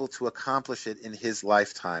been able to accomplish it in his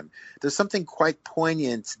lifetime. There's something quite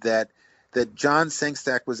poignant that John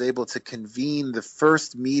Sengstack was able to convene the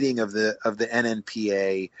first meeting of the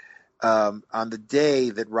NNPA on the day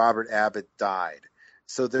that Robert Abbott died.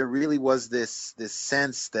 So there really was this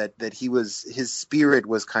sense that his spirit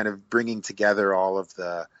was kind of bringing together all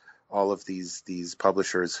of these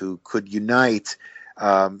publishers who could unite.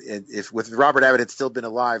 If with Robert Abbott had still been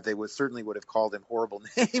alive, they certainly would have called him horrible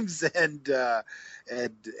names and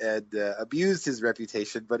abused his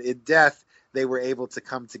reputation. But in death, they were able to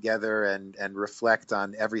come together and reflect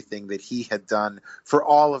on everything that he had done for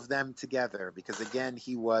all of them together. Because again,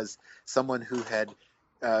 he was someone who had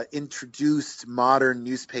introduced modern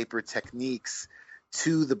newspaper techniques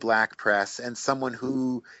to the black press, and someone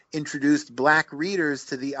who introduced black readers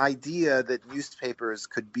to the idea that newspapers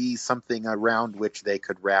could be something around which they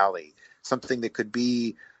could rally, something that could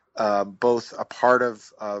be both a part of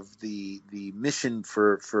the mission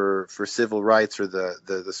for civil rights, or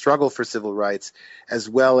the struggle for civil rights, as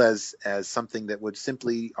well as something that would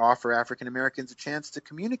simply offer African Americans a chance to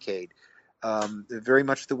communicate, very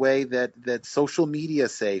much the way that social media,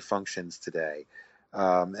 say, functions today.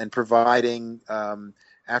 And providing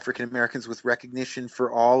African Americans with recognition for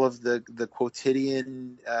all of the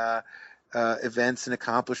quotidian events and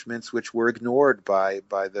accomplishments which were ignored by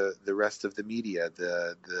the rest of the media,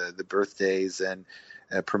 the birthdays and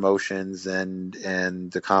promotions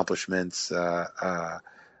and accomplishments of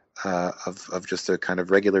just a kind of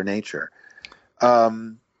regular nature.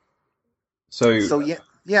 So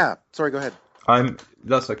yeah. Sorry, go ahead.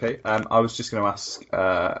 That's okay. I was just going to ask,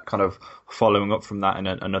 kind of following up from that, and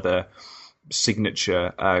another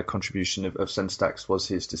signature contribution of Sengstac's was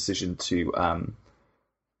his decision to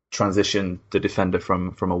transition the Defender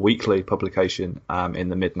from a weekly publication in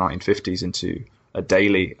the mid-1950s into a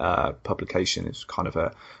daily publication. It's kind of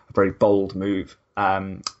a very bold move.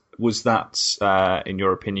 Was that, in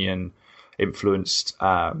your opinion, influenced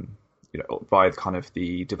by kind of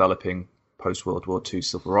the developing post-World War II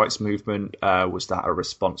civil rights movement? Was that a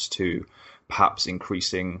response to perhaps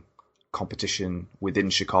increasing competition within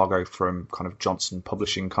Chicago from kind of Johnson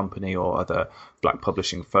Publishing Company or other black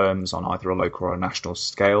publishing firms on either a local or a national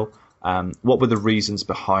scale? What were the reasons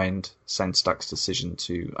behind Sengstac's decision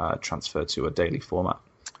to transfer to a daily format?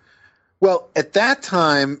 Well, at that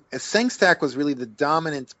time, Sengstack was really the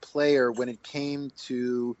dominant player when it came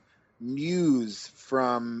to news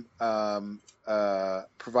from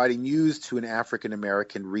providing news to an African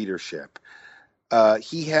American readership.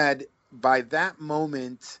 He had, by that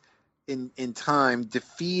moment in time,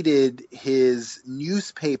 defeated his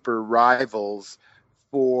newspaper rivals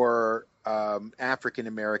for African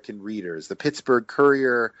American readers. The Pittsburgh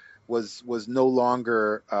Courier was no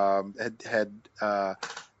longer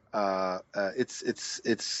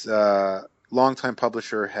its longtime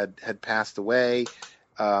publisher had passed away.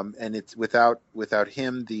 And it's without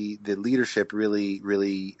him, the leadership really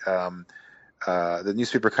the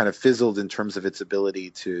newspaper kind of fizzled in terms of its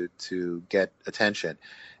ability to get attention,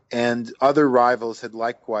 and other rivals had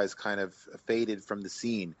likewise kind of faded from the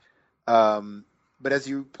scene. But as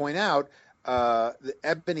you point out, the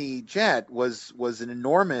Ebony Jet was an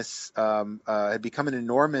enormous had become an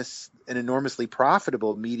enormously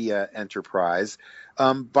profitable media enterprise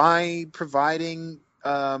by providing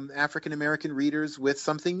African American readers with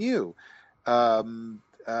something new,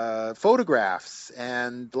 photographs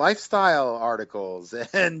and lifestyle articles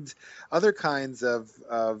and other kinds of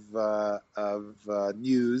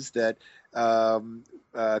news, that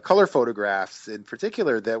color photographs in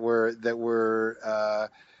particular that were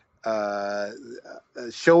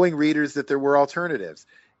showing readers that there were alternatives.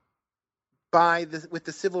 With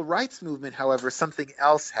the civil rights movement, however, something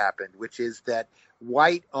else happened, which is that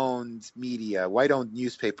white-owned media, white-owned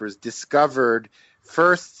newspapers discovered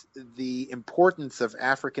first the importance of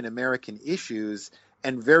African-American issues,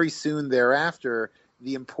 and very soon thereafter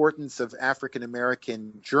the importance of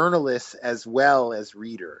African-American journalists as well as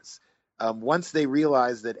readers. Once they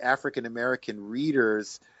realized that African-American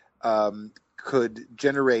readers could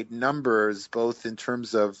generate numbers both in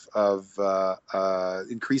terms of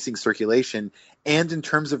increasing circulation and in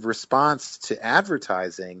terms of response to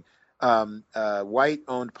advertising,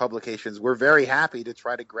 white-owned publications were very happy to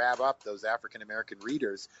try to grab up those African-American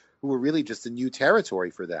readers who were really just a new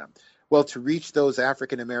territory for them. Well, to reach those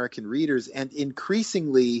African-American readers and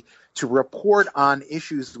increasingly to report on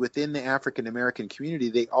issues within the African-American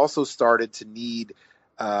community, they also started to need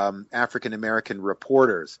African-American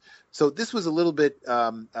reporters. So this was a little bit,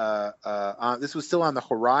 this was still on the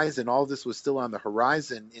horizon. All of this was still on the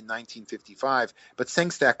horizon in 1955, but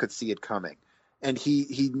Sengstack could see it coming. And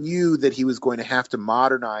he knew that he was going to have to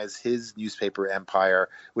modernize his newspaper empire,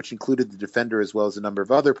 which included the Defender as well as a number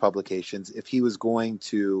of other publications, if he was going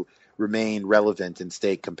to remain relevant and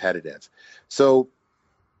stay competitive. So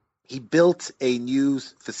He built a new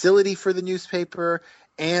facility for the newspaper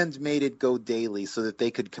and made it go daily so that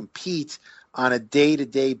they could compete on a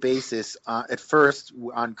day-to-day basis, at first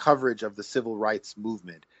on coverage of the civil rights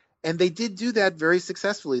movement. And they did do that very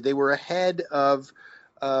successfully. They were ahead of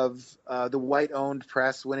the white-owned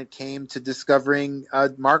press when it came to discovering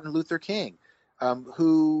Martin Luther King,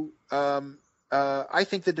 who I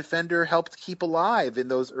think the Defender helped keep alive in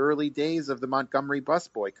those early days of the Montgomery bus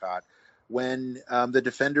boycott, when the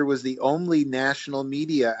Defender was the only national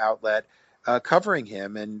media outlet covering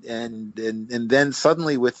him, and then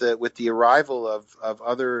suddenly with the arrival of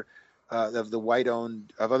other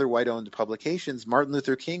white-owned publications, Martin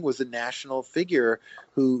Luther King was a national figure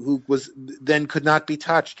who was then could not be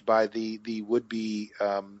touched by the would-be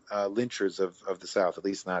lynchers of the South, at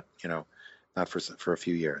least not for a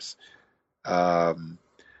few years.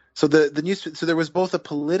 So so there was both a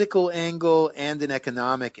political angle and an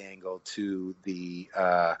economic angle to the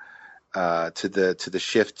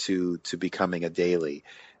shift to becoming a daily.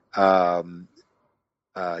 I'll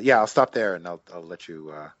stop there and I'll let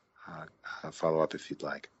you follow up if you'd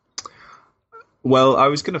like. Well, I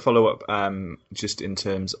was going to follow up just in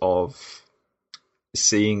terms of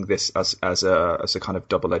seeing this as a kind of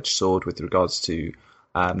double-edged sword with regards to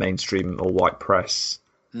mainstream or white press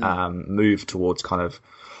move towards kind of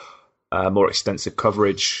more extensive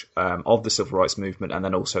coverage of the civil rights movement, and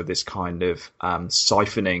then also this kind of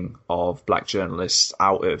siphoning of black journalists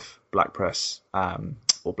out of black press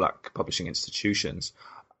or black publishing institutions.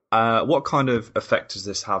 What kind of effect does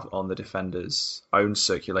this have on the Defender's own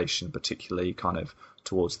circulation, particularly kind of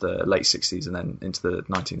towards the late 60s and then into the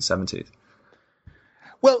 1970s?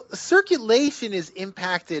 Well, circulation is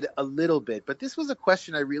impacted a little bit, but this was a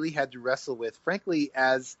question I really had to wrestle with, frankly,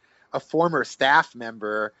 as a former staff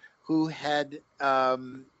member who had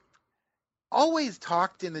always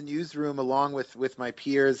talked in the newsroom along with my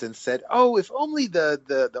peers and said, "Oh, if only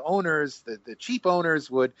the owners, the cheap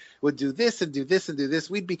owners would do this and do this and do this,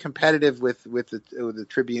 we'd be competitive with the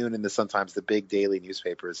Tribune and sometimes the big daily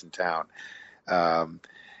newspapers in town."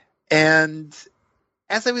 And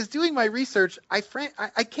as I was doing my research, I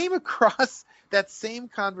came across that same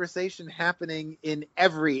conversation happening in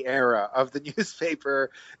every era of the newspaper,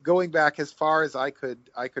 going back as far as I could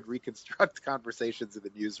reconstruct conversations in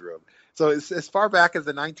the newsroom. So as far back as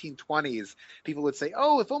the 1920s, people would say,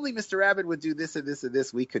 "Oh, if only Mr. Abbott would do this and this and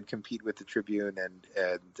this, we could compete with the Tribune." And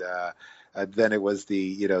then it was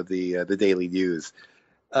the Daily News.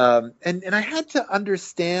 And I had to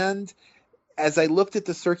understand, as I looked at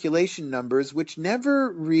the circulation numbers, which never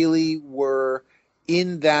really were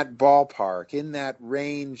in that ballpark, in that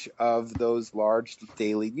range of those large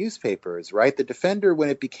daily newspapers, right? The Defender, when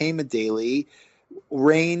it became a daily,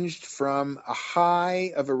 ranged from a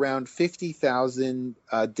high of around 50,000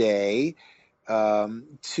 a day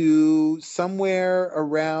to somewhere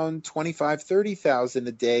around 25, 30,000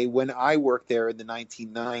 a day when I worked there in the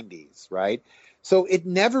 1990s, right? So it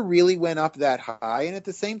never really went up that high, and at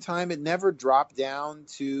the same time, it never dropped down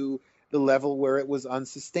to the level where it was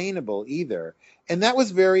unsustainable either. And that was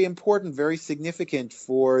very important, very significant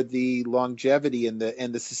for the longevity and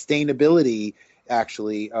the sustainability,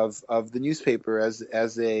 actually, of the newspaper as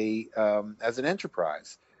an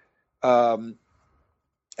enterprise.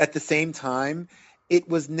 At the same time, it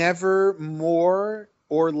was never more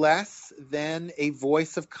or less than a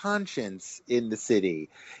voice of conscience in the city.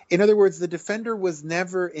 In other words, the Defender was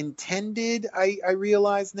never intended, I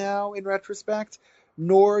realize now in retrospect,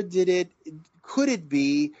 nor could it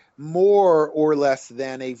be more or less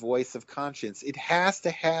than a voice of conscience. It has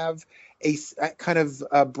to have a kind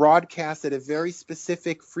of broadcast at a very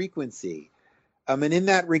specific frequency. And in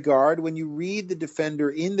that regard, when you read the Defender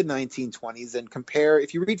in the 1920s and compare,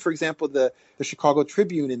 if you read, for example, the Chicago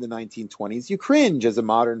Tribune in the 1920s, you cringe as a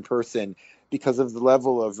modern person because of the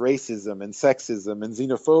level of racism and sexism and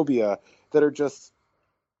xenophobia that are just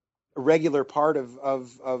a regular part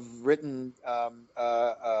of written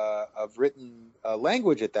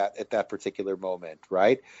language at that particular moment,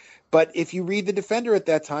 right? But if you read the Defender at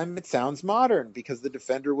that time, it sounds modern because the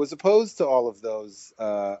Defender was opposed to all of those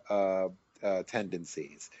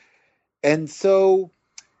tendencies. And so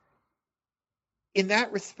in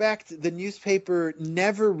that respect, the newspaper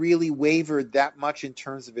never really wavered that much in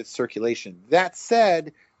terms of its circulation. That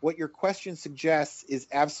said, what your question suggests is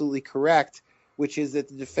absolutely correct, which is that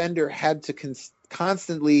the Defender had to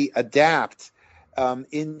constantly adapt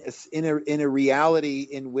in a reality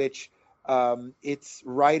in which its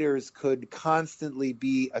writers could constantly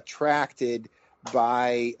be attracted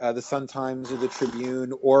by the Sun-Times or the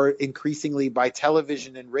Tribune, or increasingly by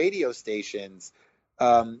television and radio stations,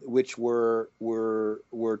 which were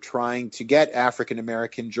trying to get African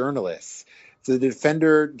American journalists. So the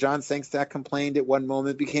Defender, John Sengstack complained at one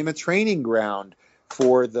moment, became a training ground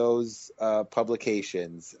for those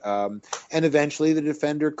publications. And eventually the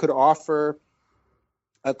Defender couldn't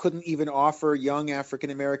even offer young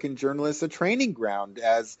African-American journalists a training ground,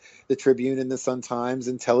 as the Tribune and the Sun-Times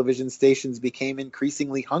and television stations became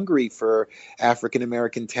increasingly hungry for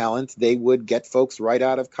African-American talent. They would get folks right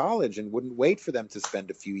out of college and wouldn't wait for them to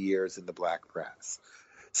spend a few years in the black press.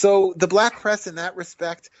 So the black press in that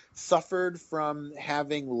respect suffered from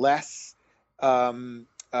having less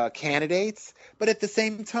candidates, but at the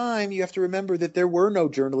same time, you have to remember that there were no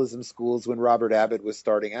journalism schools when Robert Abbott was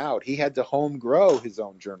starting out. He had to home grow his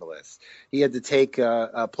own journalists. He had to take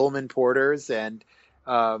Pullman porters and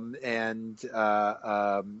bellhops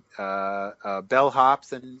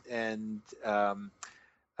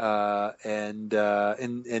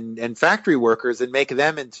and factory workers and make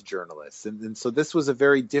them into journalists. And so this was a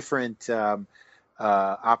very different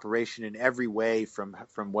operation in every way from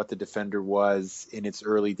what the Defender was in its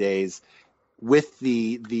early days, with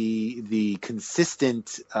the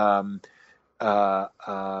consistent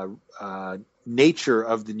nature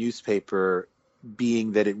of the newspaper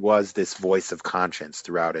being that it was this voice of conscience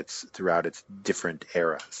throughout its different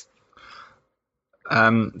eras.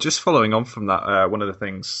 Just following on from that, one of the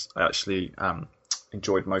things I actually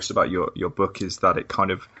enjoyed most about your book is that it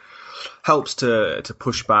kind of helps to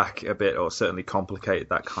push back a bit, or certainly complicate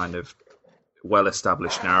that kind of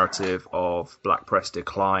well-established narrative of black press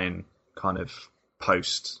decline, kind of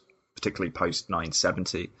particularly post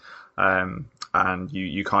 1970, and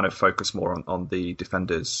you kind of focus more on the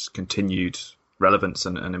Defender's continued relevance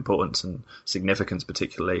and importance and significance,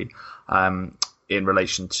 particularly in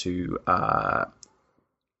relation to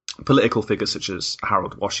political figures such as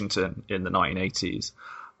Harold Washington in the 1980s.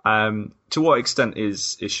 To what extent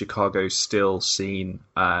is Chicago still seen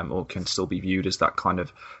or can still be viewed as that kind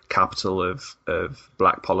of capital of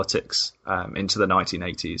black politics into the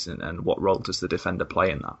 1980s, and what role does the Defender play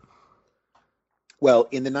in that? Well,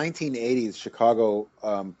 in the 1980s, Chicago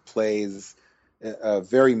plays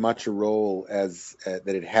very much a role as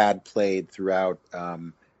that it had played throughout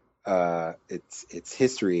its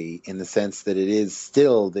history, in the sense that it is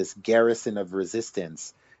still this garrison of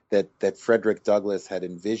resistance that Frederick Douglass had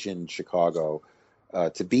envisioned Chicago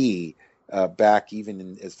to be back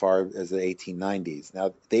even as far as the 1890s.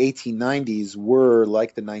 Now, the 1890s were,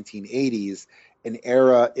 like the 1980s, an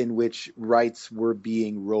era in which rights were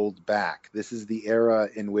being rolled back. This is the era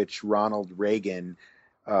in which Ronald Reagan,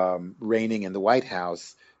 reigning in the White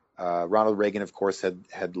House, Ronald Reagan, of course,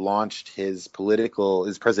 had launched his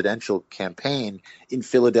presidential campaign in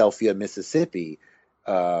Philadelphia, Mississippi,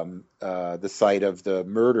 the site of the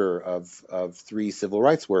murder of 3 civil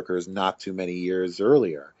rights workers not too many years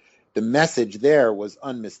earlier. The message there was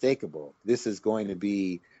unmistakable. This is going to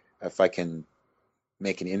be, if I can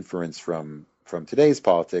make an inference from today's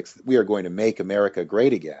politics, we are going to make America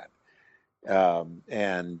great again.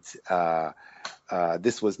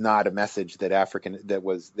 This was not a message that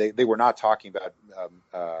they were not talking about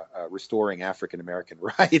restoring African American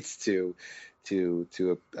rights to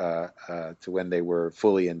when they were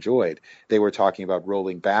fully enjoyed. They were talking about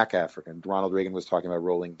rolling back Ronald Reagan was talking about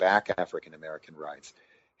rolling back African American rights.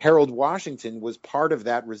 Harold Washington was part of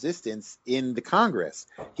that resistance in the Congress.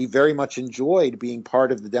 He very much enjoyed being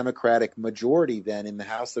part of the Democratic majority then in the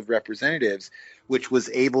House of Representatives, which was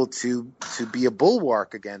able to be a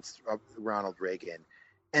bulwark against Ronald Reagan.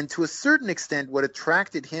 And to a certain extent, what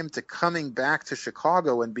attracted him to coming back to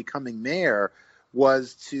Chicago and becoming mayor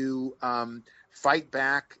was to fight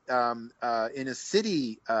back in a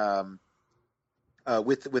city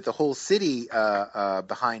with the whole city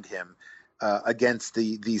behind him against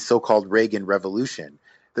the so-called Reagan Revolution.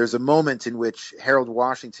 There's a moment in which Harold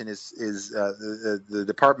Washington the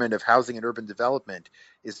Department of Housing and Urban Development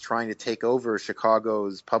is trying to take over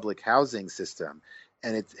Chicago's public housing system,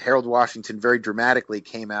 and Harold Washington very dramatically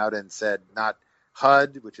came out and said, not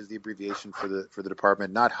HUD, which is the abbreviation for the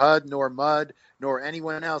department, not HUD nor MUD nor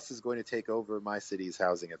anyone else is going to take over my city's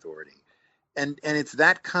housing authority. And it's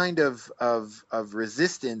that kind of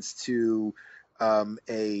resistance to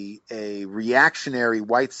a reactionary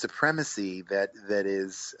white supremacy that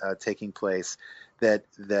is taking place that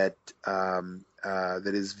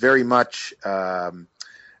is very much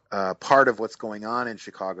part of what's going on in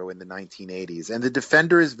Chicago in the 1980s. And the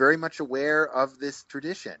Defender is very much aware of this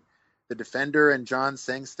tradition. The Defender and John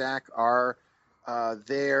Sengstack are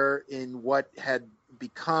there in what had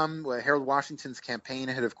become, Harold Washington's campaign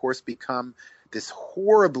had, of course, become this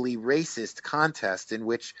horribly racist contest in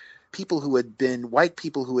which white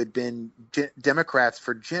people who had been Democrats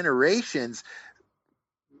for generations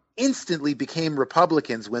instantly became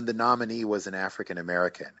Republicans when the nominee was an African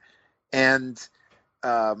American. And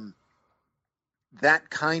that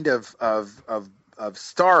kind of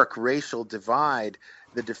stark racial divide,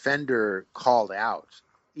 the Defender called out,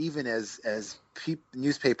 even as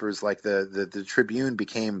newspapers like the Tribune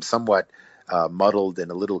became somewhat muddled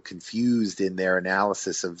and a little confused in their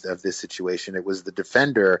analysis of this situation. It was the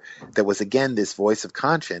Defender that was, again, this voice of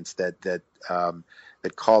conscience that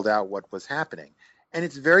called out what was happening. And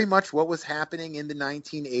it's very much what was happening in the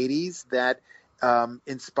 1980s that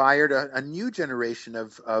inspired a new generation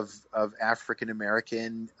of African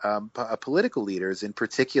American political leaders, in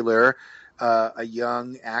particular a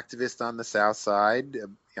young activist on the South Side, a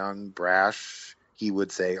young, brash, he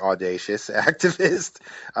would say audacious activist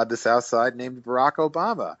on the South Side named Barack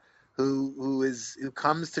Obama, who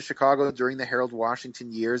comes to Chicago during the Harold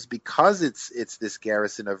Washington years because it's this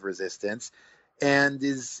garrison of resistance, and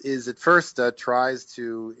is at first tries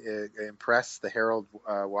to impress the Harold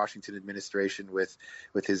Washington administration with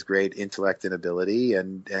his great intellect and ability,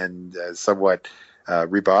 and somewhat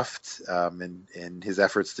rebuffed in his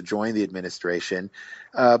efforts to join the administration.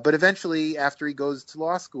 But eventually, after he goes to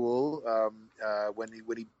law school,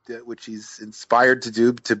 which he's inspired to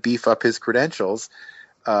do to beef up his credentials,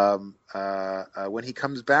 when he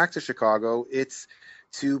comes back to Chicago, it's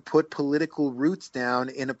to put political roots down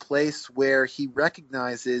in a place where he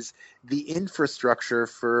recognizes the infrastructure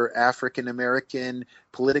for African American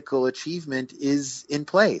political achievement is in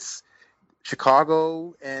place.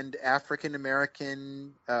 Chicago and African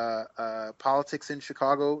American politics in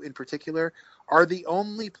Chicago in particular are the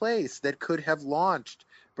only place that could have launched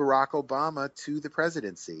Barack Obama to the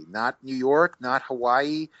presidency. Not New York, not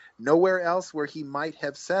Hawaii, nowhere else where he might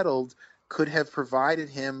have settled could have provided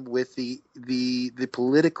him with the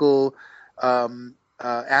political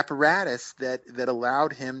apparatus that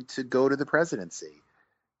allowed him to go to the presidency.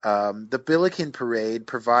 The Billiken Parade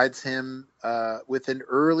provides him with an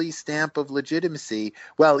early stamp of legitimacy.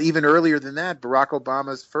 Well, even earlier than that, Barack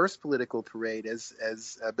Obama's first political parade,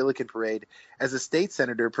 as Billiken Parade, as a state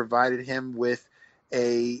senator, provided him with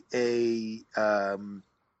a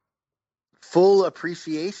full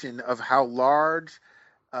appreciation of how large,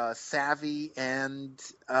 savvy, and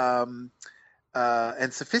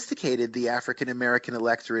sophisticated the African American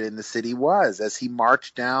electorate in the city was, as he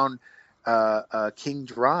marched down King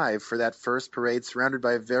Drive for that first parade, surrounded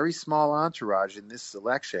by a very small entourage in this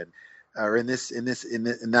election, or in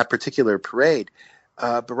that particular parade.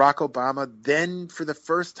 Barack Obama then, for the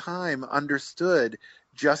first time, understood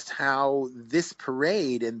just how this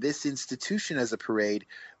parade and this institution as a parade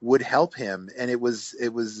would help him. And it was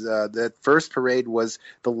that first parade was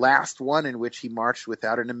the last one in which he marched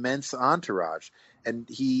without an immense entourage. And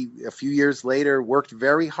he, a few years later, worked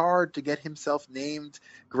very hard to get himself named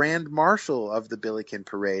Grand Marshal of the Billiken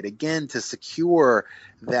Parade, again, to secure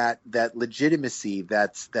that legitimacy,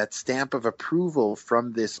 that stamp of approval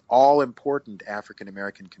from this all-important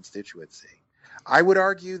African-American constituency. I would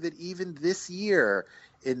argue that even this year,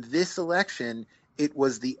 in this election, it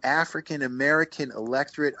was the African-American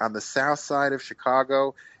electorate on the south side of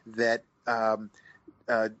Chicago that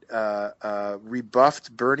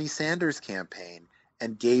rebuffed Bernie Sanders' campaign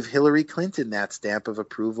and gave Hillary Clinton that stamp of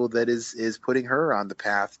approval that is putting her on the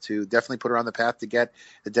path to get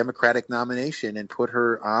the Democratic nomination and put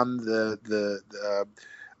her on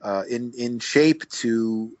in shape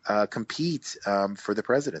to compete for the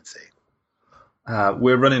presidency.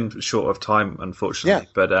 We're running short of time, unfortunately,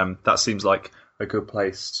 yeah. But that seems like a good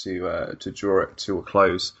place to draw it to a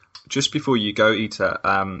close. Just before you go,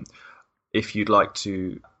 Ita, if you'd like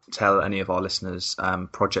to tell any of our listeners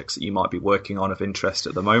projects that you might be working on of interest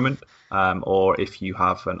at the moment, or if you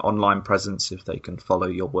have an online presence, if they can follow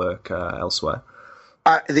your work elsewhere.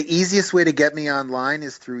 The easiest way to get me online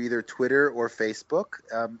is through either Twitter or Facebook.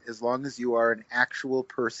 As long as you are an actual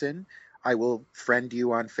person, I will friend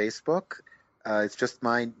you on Facebook. It's just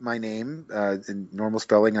my name in normal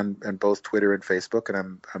spelling on both Twitter and Facebook,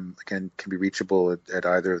 and I'm again can be reachable at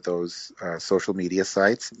either of those social media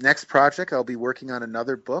sites. Next project, I'll be working on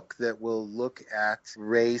another book that will look at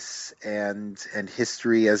race and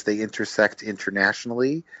history as they intersect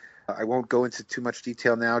internationally. I won't go into too much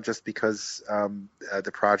detail now, just because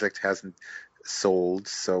the project hasn't sold,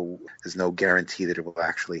 so there's no guarantee that it will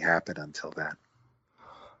actually happen until then.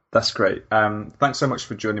 That's great. Thanks so much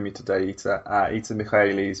for joining me today, Ita. Ita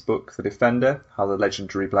Michaeli's book, The Defender, How the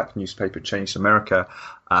Legendary Black Newspaper Changed America,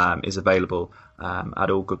 is available at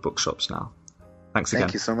all good bookshops now. Thanks again.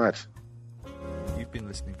 Thank you so much. You've been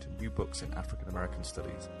listening to New Books in African American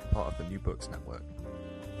Studies, part of the New Books Network.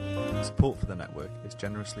 Support for the network is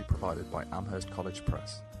generously provided by Amherst College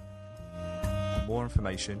Press. For more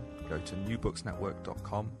information, go to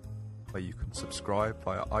newbooksnetwork.com, where you can subscribe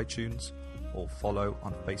via iTunes or follow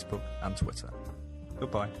on Facebook and Twitter.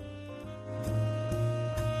 Goodbye.